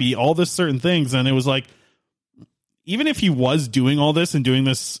players happy, all this certain things. And it was like, even if he was doing all this and doing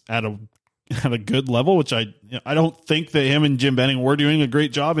this at a good level, which I don't think that him and Jim Benning were doing a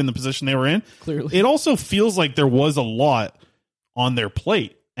great job in the position they were in. Clearly. It also feels like there was a lot on their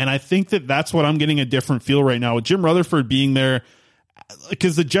plate. And I think that that's what I'm getting a different feel right now with Jim Rutherford being there,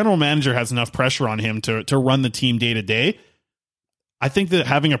 because the general manager has enough pressure on him to run the team day to day. I think that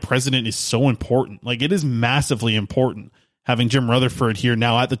having a president is so important. It is massively important having Jim Rutherford here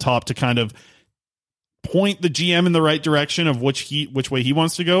now at the top to kind of point the GM in the right direction of which way he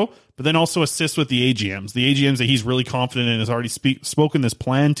wants to go, but then also assist with the AGMs that he's really confident in, has already spoken this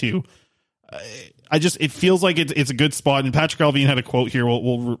plan to. It feels like it's a good spot. And Patrik Allvin had a quote here.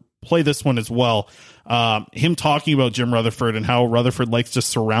 We'll play this one as well. Him talking about Jim Rutherford and how Rutherford likes to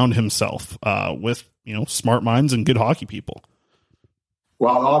surround himself with smart minds and good hockey people.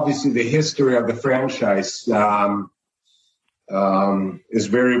 Well, obviously the history of the franchise is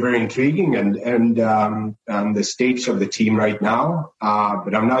very, very intriguing, and the stage of the team right now.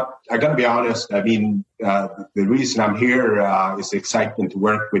 But I got to be honest. I mean, the reason I'm here is the excitement to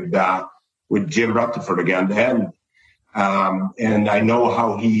work with Jim Rutherford again. And I know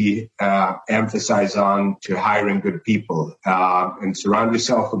how he emphasized on to hiring good people and surround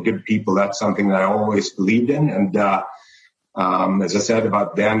yourself with good people. That's something that I always believed in. And as I said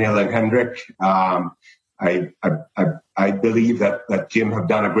about Daniel and Henrik, I believe that Jim have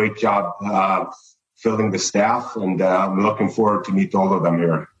done a great job filling the staff, and I'm looking forward to meet all of them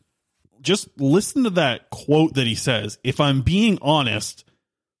here. Just listen to that quote that he says. If I'm being honest,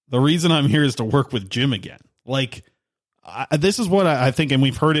 the reason I'm here is to work with Jim again. This is what I think, and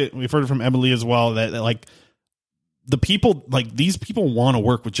we've heard it from Emily as well, that the people, these people want to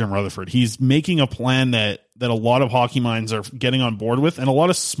work with Jim Rutherford. He's making a plan that a lot of hockey minds are getting on board with, and a lot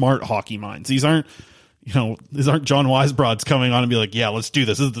of smart hockey minds. These aren't John Weisbrods coming on and be like, yeah, let's do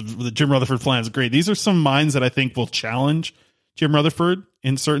this. This is the Jim Rutherford plan is great. These are some minds that I think will challenge Jim Rutherford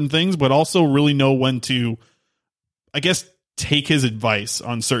in certain things, but also really know when to, I guess, take his advice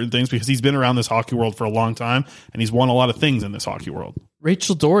on certain things, because he's been around this hockey world for a long time and he's won a lot of things in this hockey world.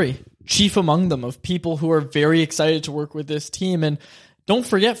 Rachel Dory, chief among them, of people who are very excited to work with this team. And don't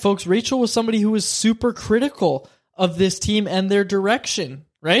forget, folks, Rachel was somebody who was super critical of this team and their direction,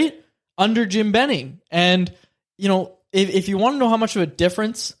 right? Under Jim Benning. And, if you want to know how much of a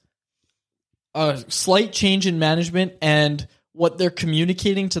difference a slight change in management and what they're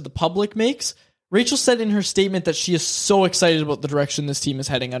communicating to the public makes, Rachel said in her statement that she is so excited about the direction this team is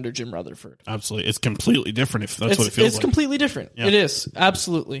heading under Jim Rutherford. Absolutely. It's completely different if that's what it feels like. It's completely different. Yeah. It is.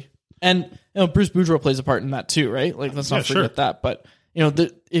 Absolutely. And Bruce Boudreau plays a part in that too, right? Like, let's not forget that. But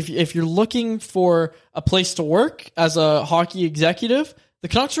if you're looking for a place to work as a hockey executive, the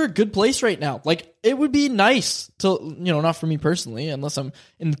Canucks are a good place right now. Like, it would be nice to, not for me personally, unless I'm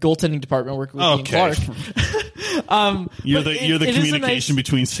in the goaltending department working with Ian Clark. You're the communication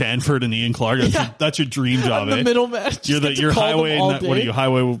between Sanford and Ian Clark. That's your dream job. I'm the middleman. You're highway. What are you?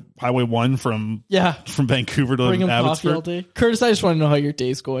 Highway 1 from Vancouver to bring him Abbotsford coffee all day. Curtis, I just want to know how your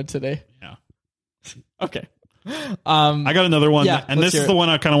day's going today. Yeah. Okay. I got another one, yeah, and this is the one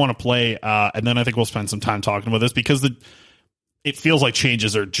I kind of want to play, and then I think we'll spend some time talking about this because it feels like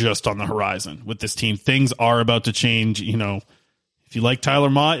changes are just on the horizon with this team. Things are about to change. If you like Tyler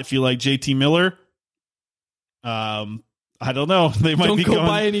Mott, if you like JT Miller, I don't know. They might be going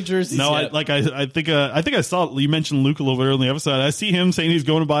buy any jerseys. No, yet. I think I saw you mentioned Luke a little bit earlier in the episode. I see him saying he's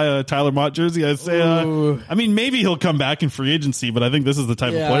going to buy a Tyler Mott jersey. I say, I mean, maybe he'll come back in free agency, but I think this is the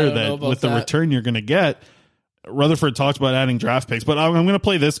type of player that with the return you're going to get. Rutherford talked about adding draft picks, but I'm going to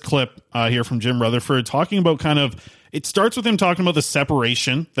play this clip here from Jim Rutherford talking about it starts with him talking about the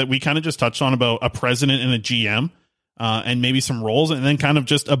separation that we kind of just touched on about a president and a GM. And maybe some roles, and then kind of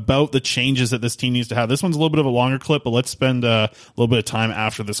just about the changes that this team needs to have. This one's a little bit of a longer clip, but let's spend a little bit of time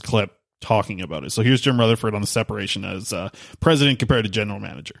after this clip talking about it. So here's Jim Rutherford on the separation as president compared to general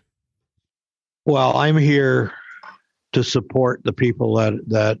manager. Well, I'm here to support the people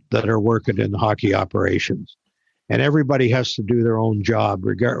that are working in hockey operations, and everybody has to do their own job,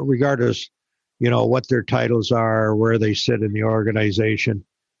 regardless, what their titles are, where they sit in the organization.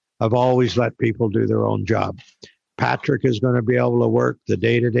 I've always let people do their own job. Patrik is going to be able to work the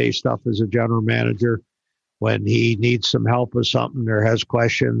day-to-day stuff as a general manager. When he needs some help with something or has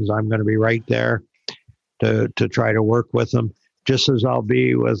questions, I'm going to be right there to try to work with him, just as I'll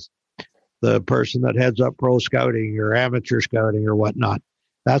be with the person that heads up pro scouting or amateur scouting or whatnot.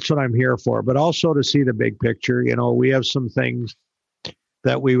 That's what I'm here for, but also to see the big picture. We have some things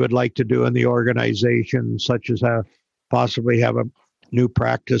that we would like to do in the organization, such as possibly have a new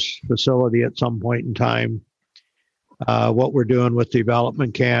practice facility at some point in time. What we're doing with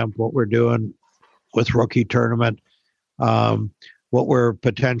development camp, what we're doing with rookie tournament, what we're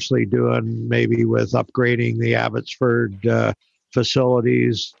potentially doing maybe with upgrading the Abbotsford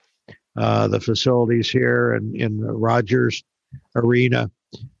facilities, the facilities here in Rogers Arena.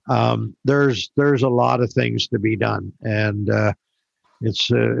 There's a lot of things to be done, and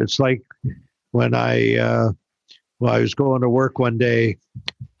it's like when I was going to work one day.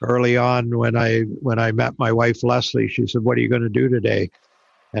 Early on, when I met my wife, Leslie, she said, "What are you going to do today?"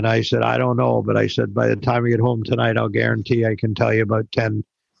 And I said, "I don't know." But I said, "By the time I get home tonight, I'll guarantee I can tell you about 10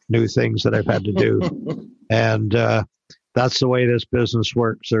 new things that I've had to do." And that's the way this business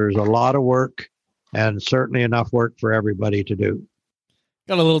works. There's a lot of work and certainly enough work for everybody to do.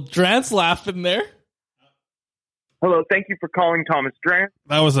 Got a little Drance laugh in there. Hello, thank you for calling Thomas Drance.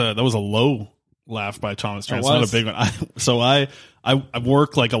 That was a low laugh by Thomas Drance, not a big one. I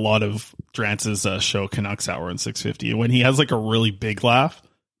work like a lot of Drance's show Canucks Hour in 650. And when he has like a really big laugh,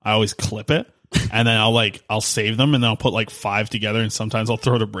 I always clip it, and then I'll save them, and then I'll put like 5 together, and sometimes I'll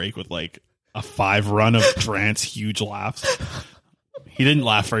throw it a break with like a 5 run of Drance huge laughs. He didn't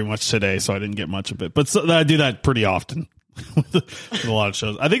laugh very much today, so I didn't get much of it. But I do that pretty often with a lot of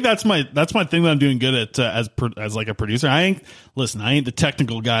shows. I think that's my thing that I'm doing good at as like a producer. I ain't the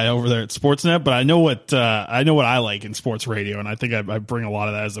technical guy over there at Sportsnet, but I know what I like in sports radio, and I think I bring a lot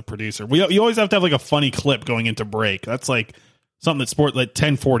of that as a producer. You always have to have like a funny clip going into break. That's like something that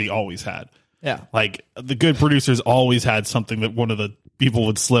 1040 always had. Yeah, like the good producers always had something that one of the people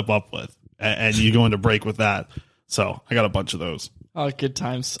would slip up with, and you go into break with that. So I got a bunch of those. Oh, good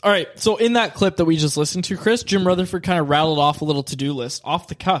times. All right. So in that clip that we just listened to, Chris, Jim Rutherford kind of rattled off a little to-do list off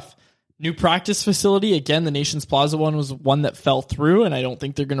the cuff. New practice facility. Again, the Nations Plaza one was one that fell through, and I don't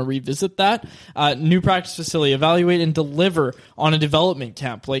think they're going to revisit that. New practice facility. Evaluate and deliver on a development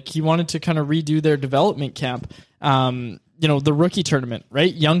camp. Like, he wanted to kind of redo their development camp. The rookie tournament,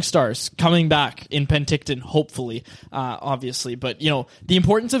 right? Young stars coming back in Penticton, hopefully, obviously. But, the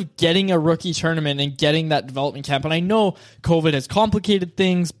importance of getting a rookie tournament and getting that development camp. And I know COVID has complicated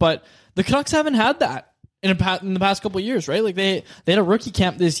things, but the Canucks haven't had that in the past couple of years, right? Like, they had a rookie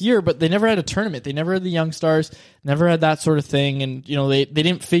camp this year, but they never had a tournament. They never had the young stars, never had that sort of thing. And, they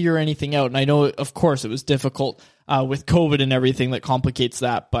didn't figure anything out. And I know, of course, it was difficult with COVID and everything that complicates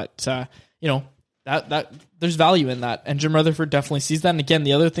that. But, that there's value in that, and Jim Rutherford definitely sees that. And again,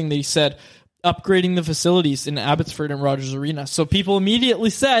 the other thing that he said, upgrading the facilities in Abbotsford and Rogers Arena. So people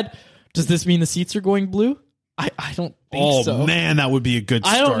immediately said, does this mean the seats are going blue? I don't think so. Oh, man, that would be a good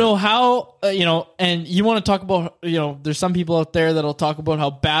start. I don't know how, and you want to talk about, there's some people out there that'll talk about how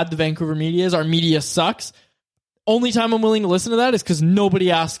bad the Vancouver media is. Our media sucks. Only time I'm willing to listen to that is because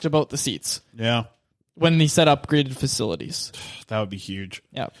nobody asked about the seats. Yeah. When they set upgraded facilities. That would be huge.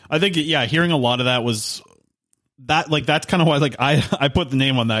 Yeah. I think, hearing a lot of that was that, like, that's kind of why, like, I put the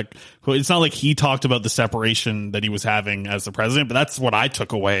name on that. It's not like he talked about the separation that he was having as the president, but that's what I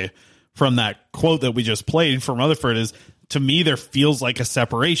took away from that quote that we just played from Rutherford is, to me, there feels like a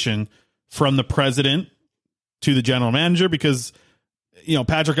separation from the president to the general manager because,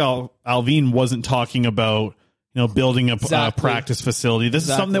 Patrik Allvin wasn't talking about, building a practice facility. This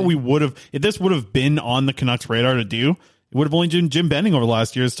is something that we would have, if this would have been on the Canucks radar to do, it would have only been Jim Benning over the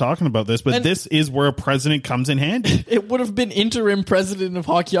last years talking about this, but this is where a president comes in handy. It would have been interim president of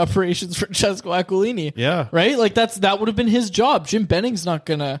hockey operations for Francesco Aquilini. Yeah. Right? Like that would have been his job. Jim Benning's not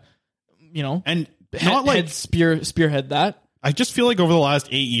gonna, and not like spearhead that. I just feel like over the last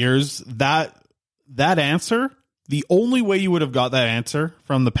 8 years, that answer, the only way you would have got that answer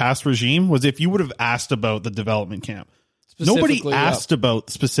from the past regime was if you would have asked about the development camp. Nobody asked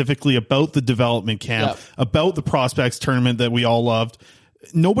specifically about the development camp, about the prospects tournament that we all loved.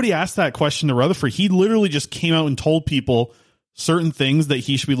 Nobody asked that question to Rutherford. He literally just came out and told people certain things that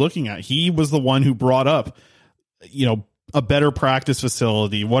he should be looking at. He was the one who brought up, a better practice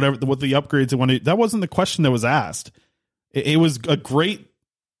facility, what the upgrades they wanted. That wasn't the question that was asked. It was a great,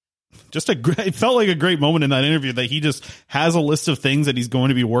 it felt like a great moment in that interview that he just has a list of things that he's going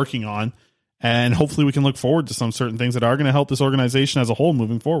to be working on. And hopefully we can look forward to some certain things that are going to help this organization as a whole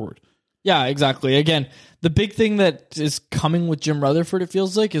moving forward. Yeah, exactly. Again, the big thing that is coming with Jim Rutherford, it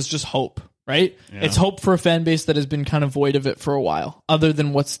feels like, is just hope, right? Yeah. It's hope for a fan base that has been kind of void of it for a while, other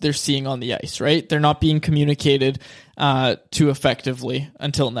than what they're seeing on the ice, right? They're not being communicated too effectively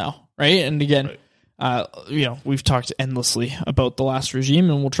until now, right? And again, we've talked endlessly about the last regime,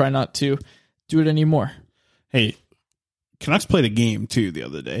 and we'll try not to do it anymore. Hey, Canucks played a game too the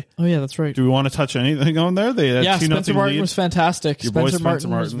other day. Oh yeah, that's right. Do we want to touch anything on there? They had Spencer Martin lead. Was fantastic. Spencer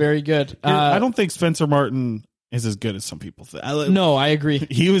Martin was very good. I don't think Spencer Martin is as good as some people think. No, I agree.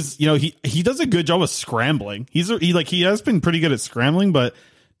 He was, he does a good job of scrambling. He has been pretty good at scrambling, but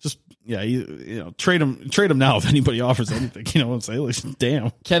just trade him now if anybody offers anything. You know what I'm saying? Like,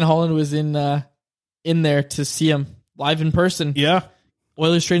 damn. Ken Holland was in there to see him live in person. Yeah.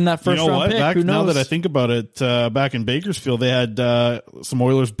 Oilers trading that first round pick. Who knows? Now that I think about it, back in Bakersfield, they had some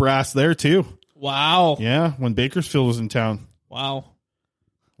Oilers brass there too. Wow. Yeah, when Bakersfield was in town. Wow.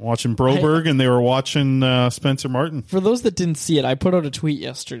 Watching Broberg, and they were watching Spencer Martin. For those that didn't see it, I put out a tweet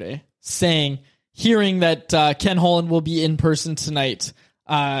yesterday hearing that Ken Holland will be in person tonight,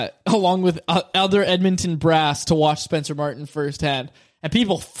 along with other Edmonton brass to watch Spencer Martin firsthand. And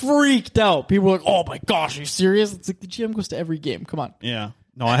people freaked out. People were like, oh my gosh, are you serious? It's like the GM goes to every game. Come on. Yeah.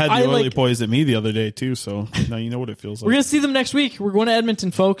 No, I had the Oily boys at me the other day too, so now you know what it feels like. We're going to see them next week. We're going to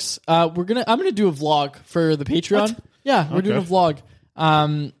Edmonton, folks. I'm going to do a vlog for the Patreon. What? Yeah, we're doing a vlog.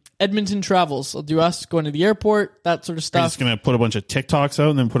 Edmonton travels. I'll do us going to the airport, that sort of stuff. You're just going to put a bunch of TikToks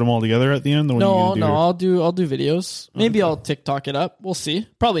out and then put them all together at the end? No, I'll do videos. Maybe I'll TikTok it up. We'll see.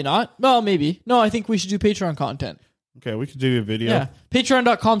 Probably not. Well, maybe. No, I think we should do Patreon content. Okay, we could do a video. Yeah.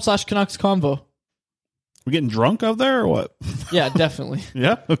 Patreon.com/Canucks Convo. We getting drunk out there or what? Yeah, definitely.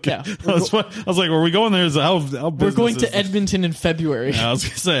 Yeah? Okay. Yeah, I was like, were we going there? We're going to Edmonton in February. Yeah, I was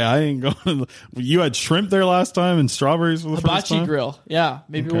going to say, I ain't going. You had shrimp there last time and strawberries for the first time? Hibachi grill. Yeah,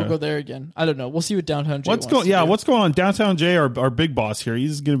 maybe we'll go there again. I don't know. We'll see what Downtown Jay wants to do. What's going on? Downtown Jay, our big boss here,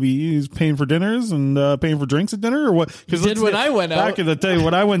 he's paying for dinners and paying for drinks at dinner or what? He did when I went out. Back in the day,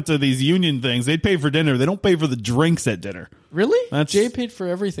 when I went to these union things, they'd pay for dinner. They don't pay for the drinks at dinner. Really? Jay paid for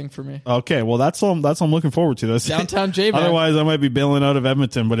everything for me. Okay, well that's all I'm looking forward to. That's Downtown Jay, man. Otherwise, I might be bailing out of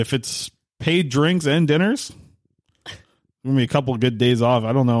Edmonton. But if it's paid drinks and dinners, give me a couple of good days off.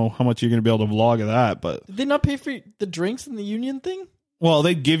 I don't know how much you're going to be able to vlog of that. But did they not pay for the drinks in the union thing? Well,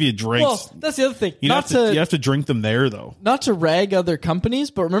 they give you drinks. Well, that's the other thing. You have to drink them there, though. Not to rag other companies,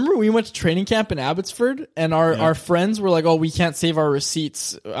 but remember we went to training camp in Abbotsford, and our friends were like, "Oh, we can't save our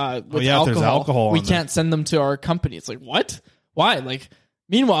receipts with alcohol. There's alcohol. We can't send them to our company." It's like, what? Why? Like,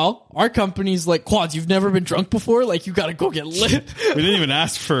 meanwhile, our company's like, Quads, you've never been drunk before? Like, you got to go get lit. We didn't even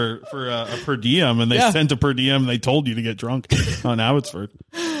ask for a per diem, and they sent a per diem, and they told you to get drunk on Abbotsford.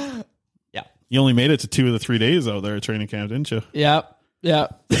 Yeah. You only made it to 2 of the 3 days out there at training camp, didn't you? Yeah. Yeah.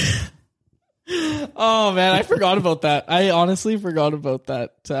 Oh, man, I forgot about that. I honestly forgot about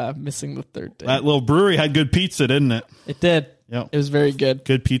that, missing the third day. That little brewery had good pizza, didn't it? It did. Yeah. It was very good.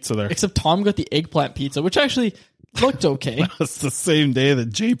 Good pizza there. Except Tom got the eggplant pizza, which actually Looked okay. That's the same day that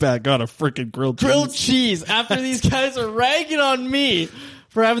J-Pack got a freaking grilled cheese. After these guys are ragging on me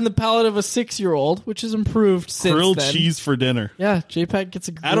for having the palate of a 6-year-old, which has improved since grilled then. cheese for dinner. Yeah, J-Pack gets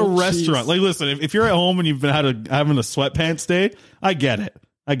a grilled at a restaurant. cheese. Like, listen, if you're at home and you've been having a sweatpants day, I get it.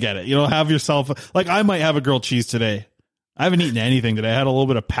 You know, have yourself, like, I might have a grilled cheese today. I haven't eaten anything today. I had a little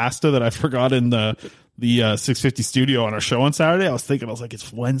bit of pasta that I forgot in the 650 studio on our show on Saturday. I was like,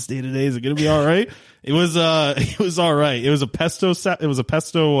 it's Wednesday today. Is it going to be all right? It was all right. It was a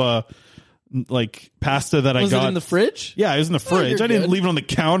pesto like pasta that I got. Was it in the fridge? Yeah, it was in the fridge. I didn't leave it on the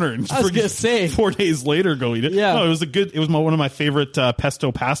counter and I was gonna say 4 days later go eat it. Yeah. No, it was one of my favorite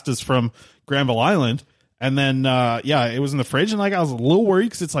pesto pastas from Granville Island. And then it was in the fridge, and like I was a little worried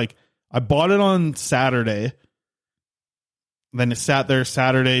because it's like I bought it on Saturday. Then it sat there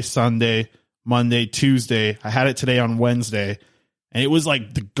Saturday, Sunday, Monday, Tuesday. I had it today on Wednesday. And it was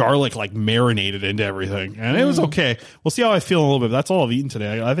like the garlic like marinated into everything. And it was okay. We'll see how I feel in a little bit. That's all I've eaten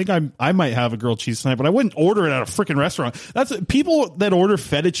today. I think I might have a grilled cheese tonight, but I wouldn't order it at a freaking restaurant. That's people that order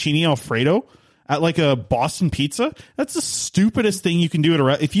fettuccine Alfredo at like a Boston Pizza. That's the stupidest thing you can do at a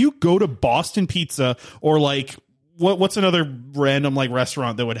restaurant. If you go to Boston Pizza or like what's another random like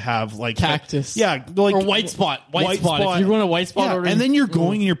restaurant that would have like Cactus? Yeah, like or White Spot. White Spot. If you're going to White Spot, yeah, and then you're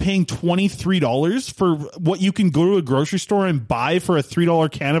going and you're paying $23 for what you can go to a grocery store and buy for a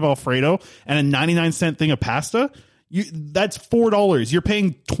 $3 can of Alfredo and a 99-cent thing of pasta. That's $4. You're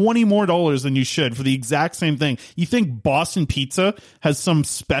paying $20 more than you should for the exact same thing. You think Boston Pizza has some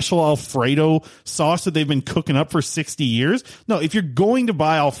special Alfredo sauce that they've been cooking up for 60 years? No, if you're going to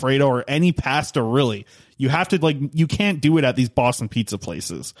buy Alfredo or any pasta, really, you have to you can't do it at these Boston Pizza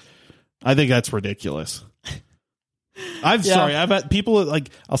places. I think that's ridiculous. I've had people like,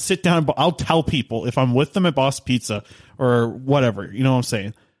 I'll sit down and I'll tell people if I'm with them at Boston Pizza or whatever, you know what I'm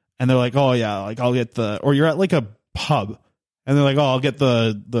saying? And they're like, oh yeah, like I'll get or you're at like a pub and they're like, oh, I'll get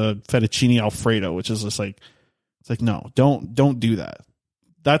the fettuccine Alfredo, which is just like, it's like, no, don't do that.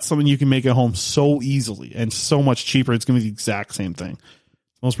 That's something you can make at home so easily and so much cheaper. It's going to be the exact same thing.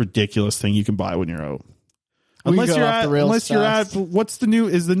 It's the most ridiculous thing you can buy when you're out. Unless you're at what's the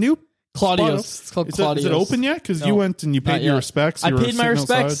new Claudio's. It's called Claudio's. Is it open yet? Because you went and you paid your respects. I paid my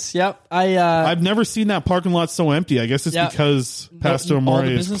respects. Outside. Yep. I've never seen that parking lot so empty. I guess it's because Pastor Amore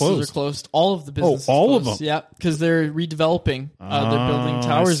is closed. All the businesses are closed. All of the businesses all closed. of them? Yeah, because they're redeveloping. They're building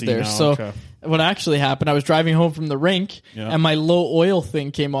towers there. Now. So okay. What actually happened, I was driving home from the rink, and my low oil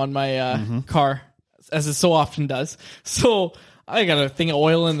thing came on my car, as it so often does. So I got a thing of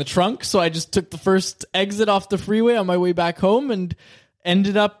oil in the trunk, so I just took the first exit off the freeway on my way back home and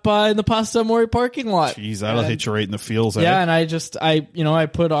ended up in the Pasta Amore parking lot. Jeez, that'll hit you right in the feels. Yeah, and I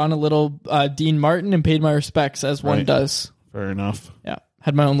put on a little Dean Martin and paid my respects as one does. Fair enough. Yeah,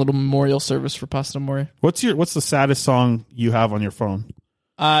 had my own little memorial service for Pasta Amore. What's the saddest song you have on your phone?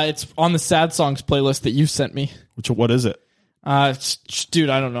 It's on the sad songs playlist that you sent me. What is it? Dude,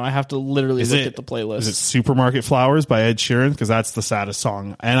 I don't know. I have to literally look at the playlist. Is it Supermarket Flowers by Ed Sheeran? Because that's the saddest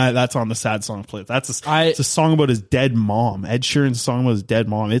song, and that's on the sad song playlist. It's a song about his dead mom. Ed Sheeran's song about his dead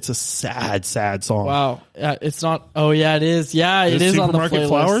mom. It's a sad song. Wow, it's not. Oh yeah, it is. Yeah, it is on the playlist.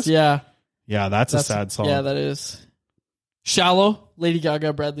 Flowers? Yeah, that's a sad song. Yeah, that is. Shallow, Lady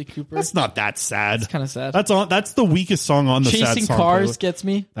Gaga, Bradley Cooper. That's not that sad. It's kind of sad. That's the weakest song on the sad song. Chasing Cars playlist. gets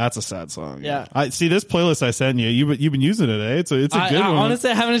me. That's a sad song. Yeah. I see this playlist I sent you. You've been using it, eh? It's a good one. Honestly,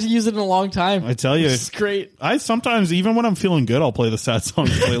 I haven't used it in a long time. I tell you, it's great. I sometimes, even when I'm feeling good, I'll play the sad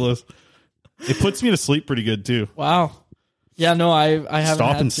songs playlist. It puts me to sleep pretty good too. Wow. Yeah, no, I haven't.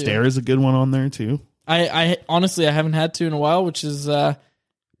 Stop and Stare is a good one on there too. I honestly I haven't had to in a while, which is a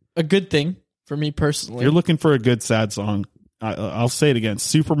good thing for me personally. If you're looking for a good sad song, I'll say it again.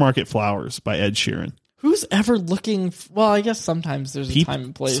 Supermarket Flowers by Ed Sheeran. Who's ever looking? Well, I guess sometimes there's a time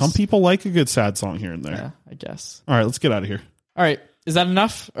and place. Some people like a good sad song here and there. Yeah, I guess. All right, let's get out of here. All right. Is that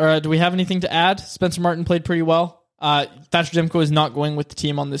enough? Or do we have anything to add? Spencer Martin played pretty well. Thatcher Demko is not going with the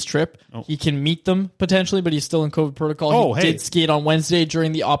team on this trip. Oh. He can meet them potentially, but he's still in COVID protocol. He did skate on Wednesday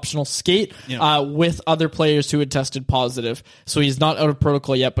during the optional skate with other players who had tested positive. So he's not out of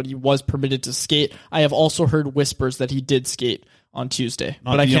protocol yet, but he was permitted to skate. I have also heard whispers that he did skate on Tuesday,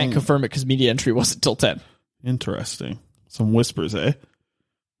 but I can't confirm it because media entry wasn't till 10. Interesting. Some whispers, eh?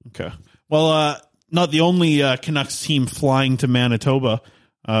 Okay. Well, not the only Canucks team flying to Manitoba.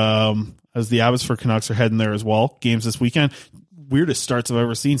 As the Abbotsford Canucks are heading there as well. Games this weekend. Weirdest starts I've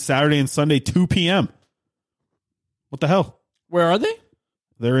ever seen. Saturday and Sunday, 2 p.m. What the hell? Where are they?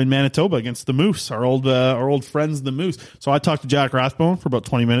 They're in Manitoba against the Moose, our old friends, the Moose. So I talked to Jack Rathbone for about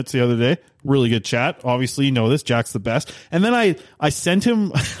 20 minutes the other day. Really good chat. Obviously, you know this. Jack's the best. And then I sent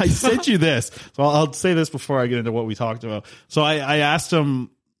him, I sent you this. So I'll say this before I get into what we talked about. So I asked him,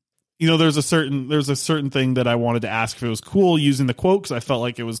 you know, there's a certain thing that I wanted to ask if it was cool using the quote, because I felt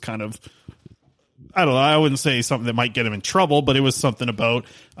like it was kind of, I don't know, I wouldn't say something that might get him in trouble, but it was something about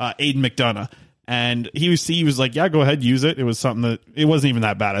Aidan McDonough. And he was like, yeah, go ahead, use it. It was something that, it wasn't even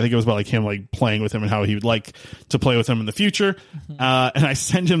that bad. I think it was about like him like playing with him and how he would like to play with him in the future. And I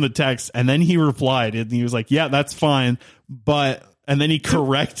sent him the text, and then he replied and he was like, yeah, that's fine. And then he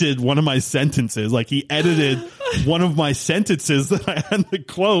corrected one of my sentences. Like he edited one of my sentences that I had the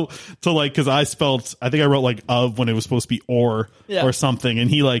quote to like, cause I think I wrote like of when it was supposed to be or something. And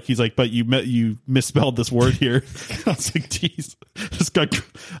he's like, but you misspelled this word here. I was like, geez, I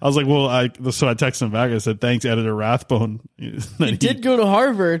was like, well, so I texted him back. I said, thanks, editor Rathbone. He did go to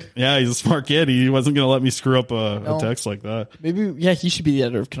Harvard. Yeah. He's a smart kid. He wasn't going to let me screw up a text like that. Maybe, yeah, he should be the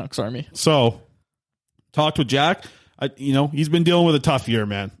editor of Canucks Army. So talked with Jack. You know, he's been dealing with a tough year,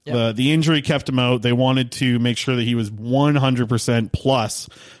 man. Yep. The injury kept him out. They wanted to make sure that he was 100% plus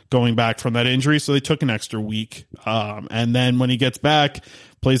going back from that injury, so they took an extra week. And then when he gets back,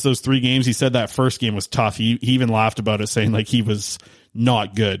 plays those 3 games, he said that first game was tough. He even laughed about it, saying like he was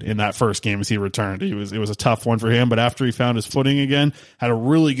not good in that first game as he returned. It was a tough one for him, but after he found his footing again, had a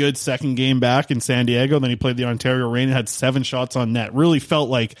really good second game back in San Diego. Then he played the Ontario Reign and had 7 shots on net. Really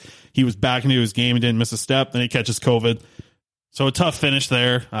felt like he was back into his game and didn't miss a step. Then he catches COVID. So a tough finish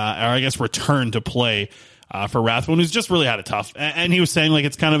there, or I guess return to play for Rathbone, who's just really had it tough. And he was saying like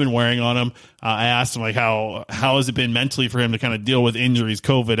it's kind of been wearing on him. I asked him like how has it been mentally for him to kind of deal with injuries,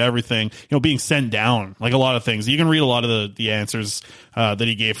 COVID, everything, you know, being sent down, like a lot of things. You can read a lot of the answers that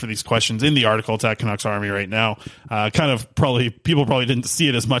he gave for these questions in the article. It's at Canucks Army right now. People probably didn't see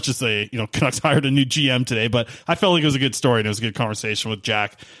it as much as Canucks hired a new GM today, but I felt like it was a good story and it was a good conversation with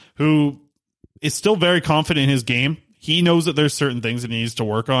Jack, who is still very confident in his game. He knows that there's certain things that he needs to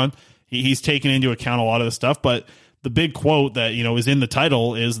work on. He's taken into account a lot of the stuff, but the big quote that, you know, is in the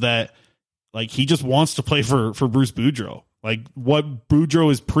title is that like he just wants to play for Bruce Boudreau. Like what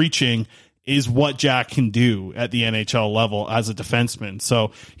Boudreau is preaching is what Jack can do at the NHL level as a defenseman.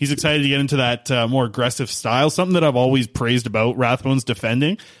 So he's excited to get into that more aggressive style. Something that I've always praised about Rathbone's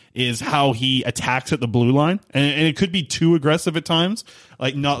defending is how he attacks at the blue line. And it could be too aggressive at times.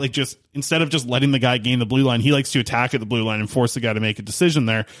 Like not like just, instead of just letting the guy gain the blue line, he likes to attack at the blue line and force the guy to make a decision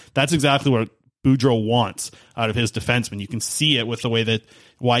there. That's exactly what Boudreau wants out of his defenseman. You can see it with the way that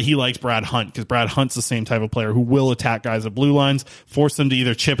why he likes Brad Hunt, because Brad Hunt's the same type of player who will attack guys at blue lines, force them to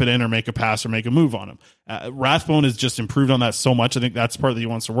either chip it in or make a pass or make a move on him. Rathbone has just improved on that so much. I think that's the part that he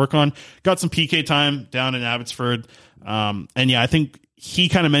wants to work on. Got some PK time down in Abbotsford. And yeah, I think he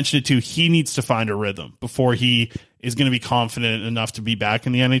kind of mentioned it too. He needs to find a rhythm before he is going to be confident enough to be back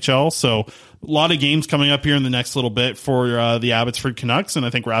in the NHL. So a lot of games coming up here in the next little bit for the Abbotsford Canucks, and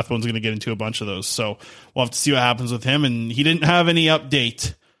I think Rathbone's going to get into a bunch of those. So we'll have to see what happens with him. And he didn't have any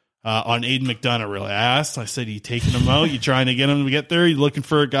update on Aidan McDonough, really. I said, you taking him out? You trying to get him to get there? You looking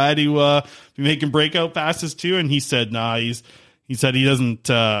for a guy to be making breakout passes too? And he said, nah, he said he doesn't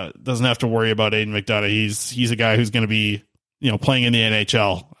have to worry about Aidan McDonough. He's a guy who's going to be, you know, playing in the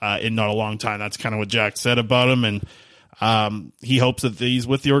NHL in not a long time. That's kind of what Jack said about him. And he hopes that he's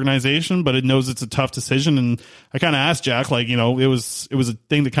with the organization, but it knows it's a tough decision. And I kind of asked Jack, like, you know, it was a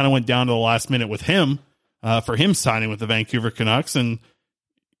thing that kind of went down to the last minute with him, for him signing with the Vancouver Canucks. And,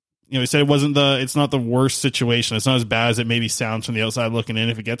 you know, he said it's not the worst situation. It's not as bad as it maybe sounds from the outside looking in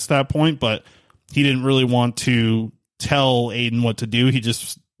if it gets to that point, but he didn't really want to tell Aidan what to do. He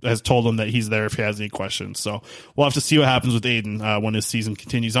just has told him that he's there if he has any questions. So we'll have to see what happens with Aidan when his season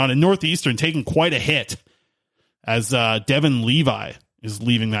continues on. And Northeastern taking quite a hit as Devin Levi is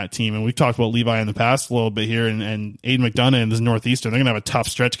leaving that team. And we've talked about Levi in the past a little bit here, and Aidan McDonough and this Northeastern, they're going to have a tough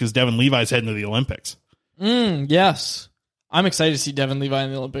stretch because Devin Levi's heading to the Olympics. Yes. I'm excited to see Devin Levi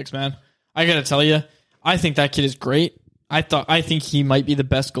in the Olympics, man. I got to tell you, I think that kid is great. I think he might be the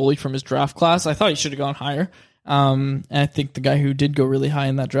best goalie from his draft class. I thought he should have gone higher. And I think the guy who did go really high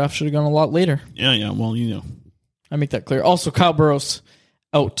in that draft should have gone a lot later. Yeah. Well, you know, I make that clear. Also, Kyle Burrows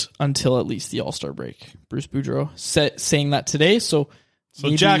out until at least the All-Star break. Bruce Boudreau saying that today. So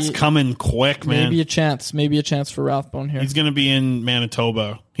Jack's coming quick, man. Maybe a chance for Rathbone here. He's going to be in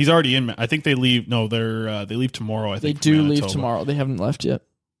Manitoba. He's already in. I think they leave. No, they leave tomorrow. I think they do leave tomorrow. They haven't left yet.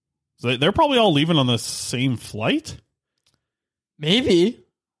 So they're probably all leaving on the same flight. Maybe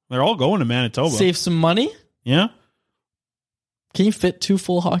they're all going to Manitoba. Save some money. Yeah. Can you fit 2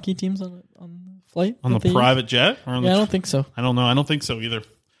 full hockey teams on flight on the private jet? Or on I don't think so. I don't know. I don't think so either.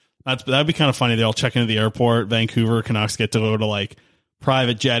 That'd be kind of funny. They all check into the airport. Vancouver Canucks get to go to like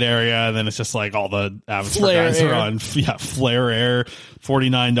private jet area, and then it's just like all the Abbotsford guys are on Flair Air,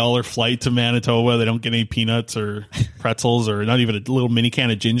 $49 flight to Manitoba. They don't get any peanuts or pretzels or not even a little mini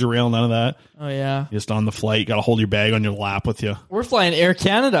can of ginger ale, none of that. Oh yeah. Just on the flight, you got to hold your bag on your lap with you. We're flying Air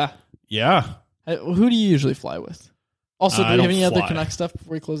Canada. Yeah. Who do you usually fly with? Also, do we have any other Canuck stuff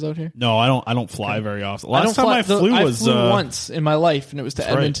before we close out here? No, I don't fly very often. Last time I flew I was flew once in my life, and it was to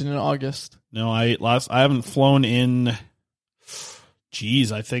Edmonton in August. No, I haven't flown in.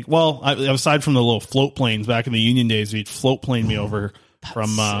 Geez, I think. Well, aside from the little float planes back in the Union days, we'd float plane me over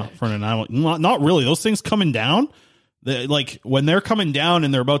from an island. Not really. Those things coming down, like when they're coming down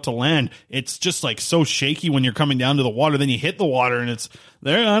and they're about to land, it's just like so shaky when you're coming down to the water. Then you hit the water and it's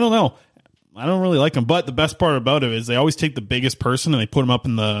there. I don't know. I don't really like them. But the best part about it is they always take the biggest person and they put them up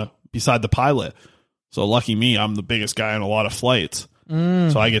beside the pilot. So lucky me, I'm the biggest guy on a lot of flights.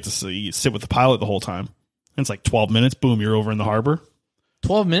 So I get to sit with the pilot the whole time. And it's like 12 minutes. Boom, you're over in the harbor.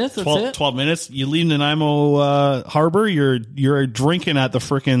 12 minutes? That's it? 12 minutes. You leave Nanaimo Harbor, you're drinking at the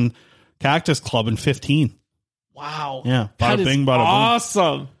freaking Cactus Club in 15. Wow. Yeah. That is bing, bada boom.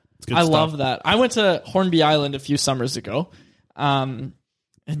 awesome. I love that. I went to Hornby Island a few summers ago. And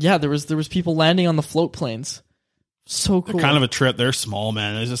yeah, there was people landing on the float planes. So cool. They're kind of a trip. They're small,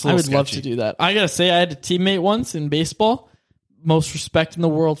 man. It's just a I little would love sketchy. to do that. I got to say, I had a teammate once in baseball. Most respect in the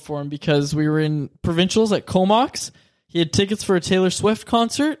world for him because we were in provincials at Comox. He had tickets for a Taylor Swift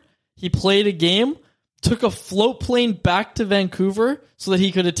concert. He played a game, took a float plane back to Vancouver so that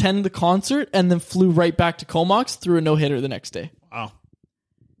he could attend the concert, and then flew right back to Comox, threw a no-hitter the next day. Wow.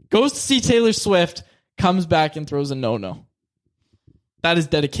 Goes to see Taylor Swift, comes back and throws a no-no. That is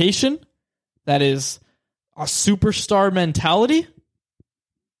dedication. That is a superstar mentality.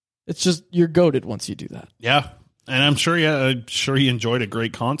 It's just, you're goated once you do that. Yeah. And I'm sure he enjoyed a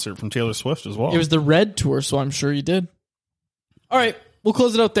great concert from Taylor Swift as well. It was the Red Tour, so I'm sure he did. All right, we'll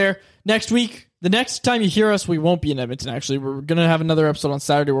close it out there. Next week, the next time you hear us, we won't be in Edmonton, actually. We're going to have another episode on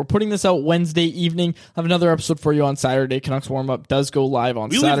Saturday. We're putting this out Wednesday evening. Have another episode for you on Saturday. Canucks Warm-Up does go live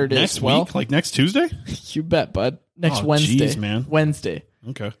on Saturday next as well. Week? Like next Tuesday? You bet, bud. Next Wednesday. Geez, man. Wednesday.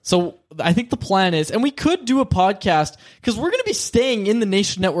 Okay. So I think the plan is, and we could do a podcast, because we're going to be staying in the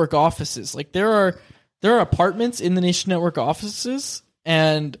Nation Network offices. Like there are apartments in the Nation Network offices,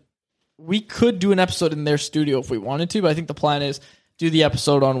 and we could do an episode in their studio if we wanted to, but I think the plan is do the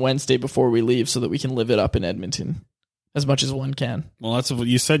episode on Wednesday before we leave so that we can live it up in Edmonton as much as one can. Well, that's what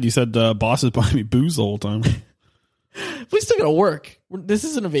you said. You said boss is buying me booze the whole time. We still got to work. This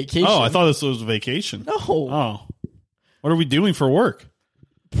isn't a vacation. Oh, I thought this was a vacation. No. Oh. What are we doing for work?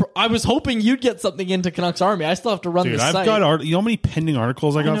 I was hoping you'd get something into Canucks Army. I still have to run the site. I've got you know how many pending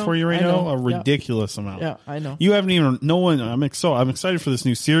articles I got for you right now? A ridiculous amount. Yeah, I know. You haven't even. No one. I'm excited for this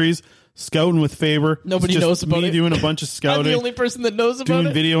new series, Scouting with Faber. Nobody knows about it. Doing a bunch of scouting. I'm the only person that knows about doing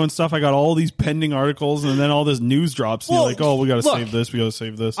it. Video and stuff. I got all these pending articles, and then all this news drops. And you're like, oh, we got to save this. We got to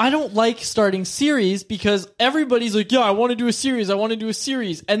save this. I don't like starting series because everybody's like, yeah, I want to do a series.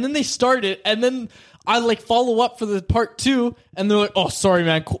 And then they start it, and then I like follow up for the part 2, and they're like, oh, sorry,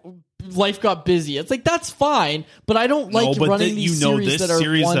 man. Life got busy. It's like, that's fine, but I don't like running these series this that are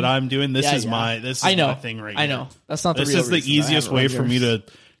series one... that I'm doing. This is my thing right now. I know. That's not the real reason. This is the easiest way for me to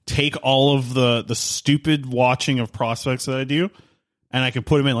take all of the stupid watching of prospects that I do, and I can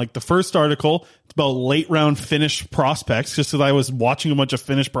put them in. Like the first article, it's about late round Finnish prospects, just because I was watching a bunch of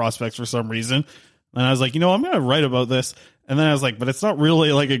Finnish prospects for some reason, and I was like, I'm going to write about this. And then I was like, but it's not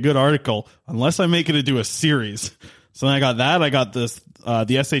really like a good article unless I make it into a series. So then I got that. I got this, the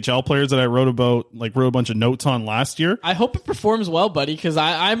SHL players that I wrote a bunch of notes on last year. I hope it performs well, buddy, because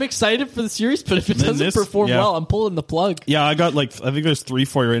I'm excited for the series, but if it doesn't perform well, I'm pulling the plug. Yeah, I got I think there's 3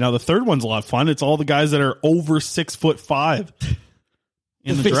 for you right now. The third one's a lot of fun. It's all the guys that are over 6'5"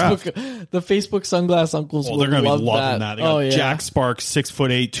 in the draft. The Facebook Sunglass Uncles will they're going to be that. loving that. They got Jack Sparks,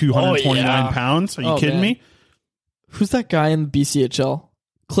 6'8", 229 pounds. Are you kidding me? Who's that guy in the BCHL?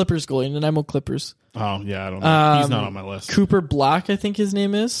 Clippers goalie, Nanaimo Clippers. Oh, yeah, I don't know. He's not on my list. Cooper Black, I think his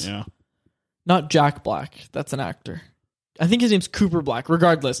name is. Yeah. Not Jack Black. That's an actor. I think his name's Cooper Black.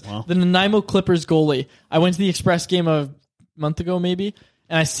 Regardless, the Nanaimo Clippers goalie. I went to the Express game a month ago, maybe,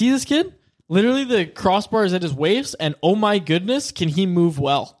 and I see this kid. Literally, the crossbar is at his waist, and oh my goodness, can he move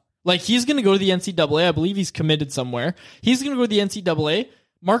well. Like, he's going to go to the NCAA. I believe he's committed somewhere. He's going to go to the NCAA.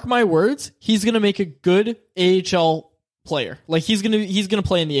 Mark my words, he's going to make a good AHL player. Like, he's going to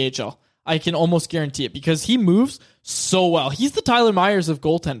play in the AHL. I can almost guarantee it because he moves so well. He's the Tyler Myers of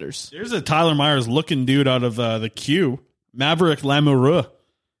goaltenders. There's a Tyler Myers looking dude out of the Q, Maverick Lamoureux.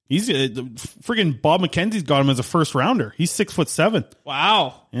 He's friggin' Bob McKenzie's got him as a first rounder. He's 6'7".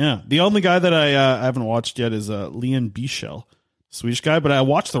 Wow. Yeah. The only guy that I haven't watched yet is Leon Bichel, Swedish guy. But I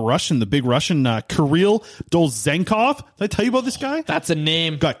watched the big Russian, Kirill Dolzenkov. Did I tell you about this guy? That's a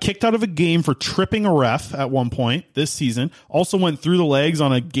name. Got kicked out of a game for tripping a ref at one point this season. Also went through the legs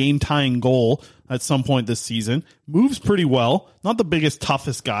on a game-tying goal at some point this season. Moves pretty well. Not the biggest,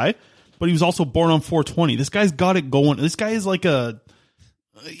 toughest guy, but he was also born on 420. This guy's got it going. This guy is like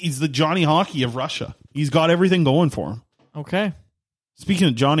he's the Johnny Hockey of Russia. He's got everything going for him. Okay. Speaking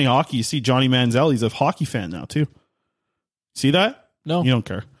of Johnny Hockey, you see Johnny Manziel. He's a hockey fan now, too. See that? No. You don't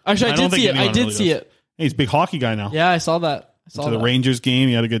care. Actually, I did see it. I did see it. Hey, he's a big hockey guy now. Yeah, I saw that. To the Rangers game.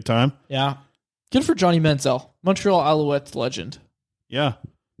 He had a good time. Yeah. Good for Johnny Manziel. Montreal Alouettes legend. Yeah.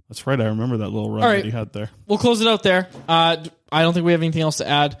 That's right. I remember that little run that he had there. We'll close it out there. I don't think we have anything else to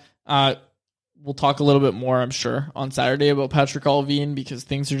add. We'll talk a little bit more, I'm sure, on Saturday about Patrik Allvin because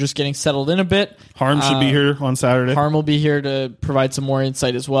things are just getting settled in a bit. Harm should be here on Saturday. Harm will be here to provide some more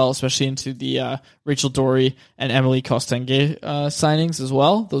insight as well, especially into the Rachel Dory and Emily Kostenge signings as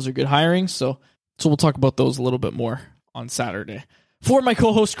well. Those are good hirings, so we'll talk about those a little bit more on Saturday. For my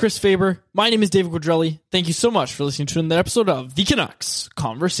co-host Chris Faber, my name is David Quadrelli. Thank you so much for listening to another episode of The Canucks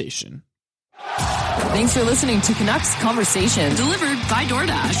Conversation. Thanks for listening to Canucks Conversation, delivered by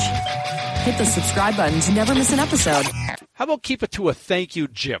DoorDash. Hit the subscribe button to never miss an episode. How about keep it to a thank you,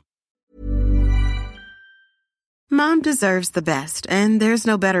 Jim? Mom deserves the best, and there's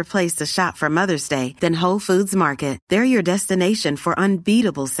no better place to shop for Mother's Day than Whole Foods Market. They're your destination for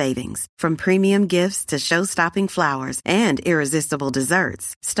unbeatable savings, from premium gifts to show-stopping flowers and irresistible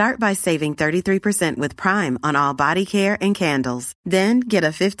desserts. Start by saving 33% with Prime on all body care and candles. Then get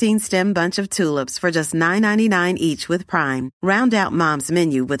a 15-stem bunch of tulips for just $9.99 each with Prime. Round out Mom's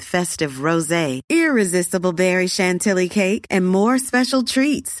menu with festive rosé, irresistible berry chantilly cake, and more special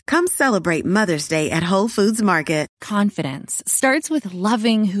treats. Come celebrate Mother's Day at Whole Foods Market. Confidence starts with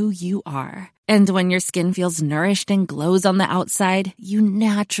loving who you are. And when your skin feels nourished and glows on the outside, you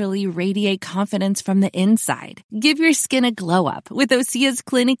naturally radiate confidence from the inside. Give your skin a glow up with Osea's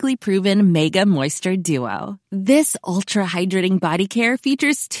clinically proven Mega Moisture Duo. This ultra-hydrating body care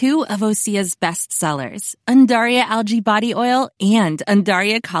features two of Osea's best sellers, Undaria Algae Body Oil and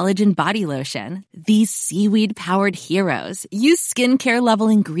Undaria Collagen Body Lotion. These seaweed-powered heroes use skincare-level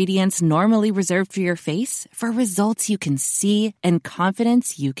ingredients normally reserved for your face for results you can see and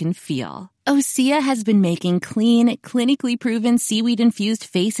confidence you can feel. Osea has been making clean, clinically proven seaweed-infused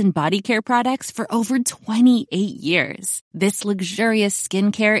face and body care products for over 28 years. This luxurious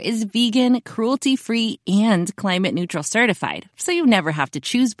skincare is vegan, cruelty-free, and climate-neutral certified, so you never have to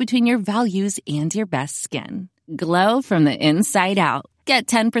choose between your values and your best skin. Glow from the inside out. Get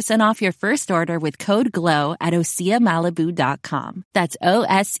 10% off your first order with code GLOW at OseaMalibu.com. That's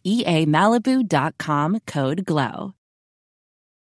OSEA Malibu.com, code GLOW.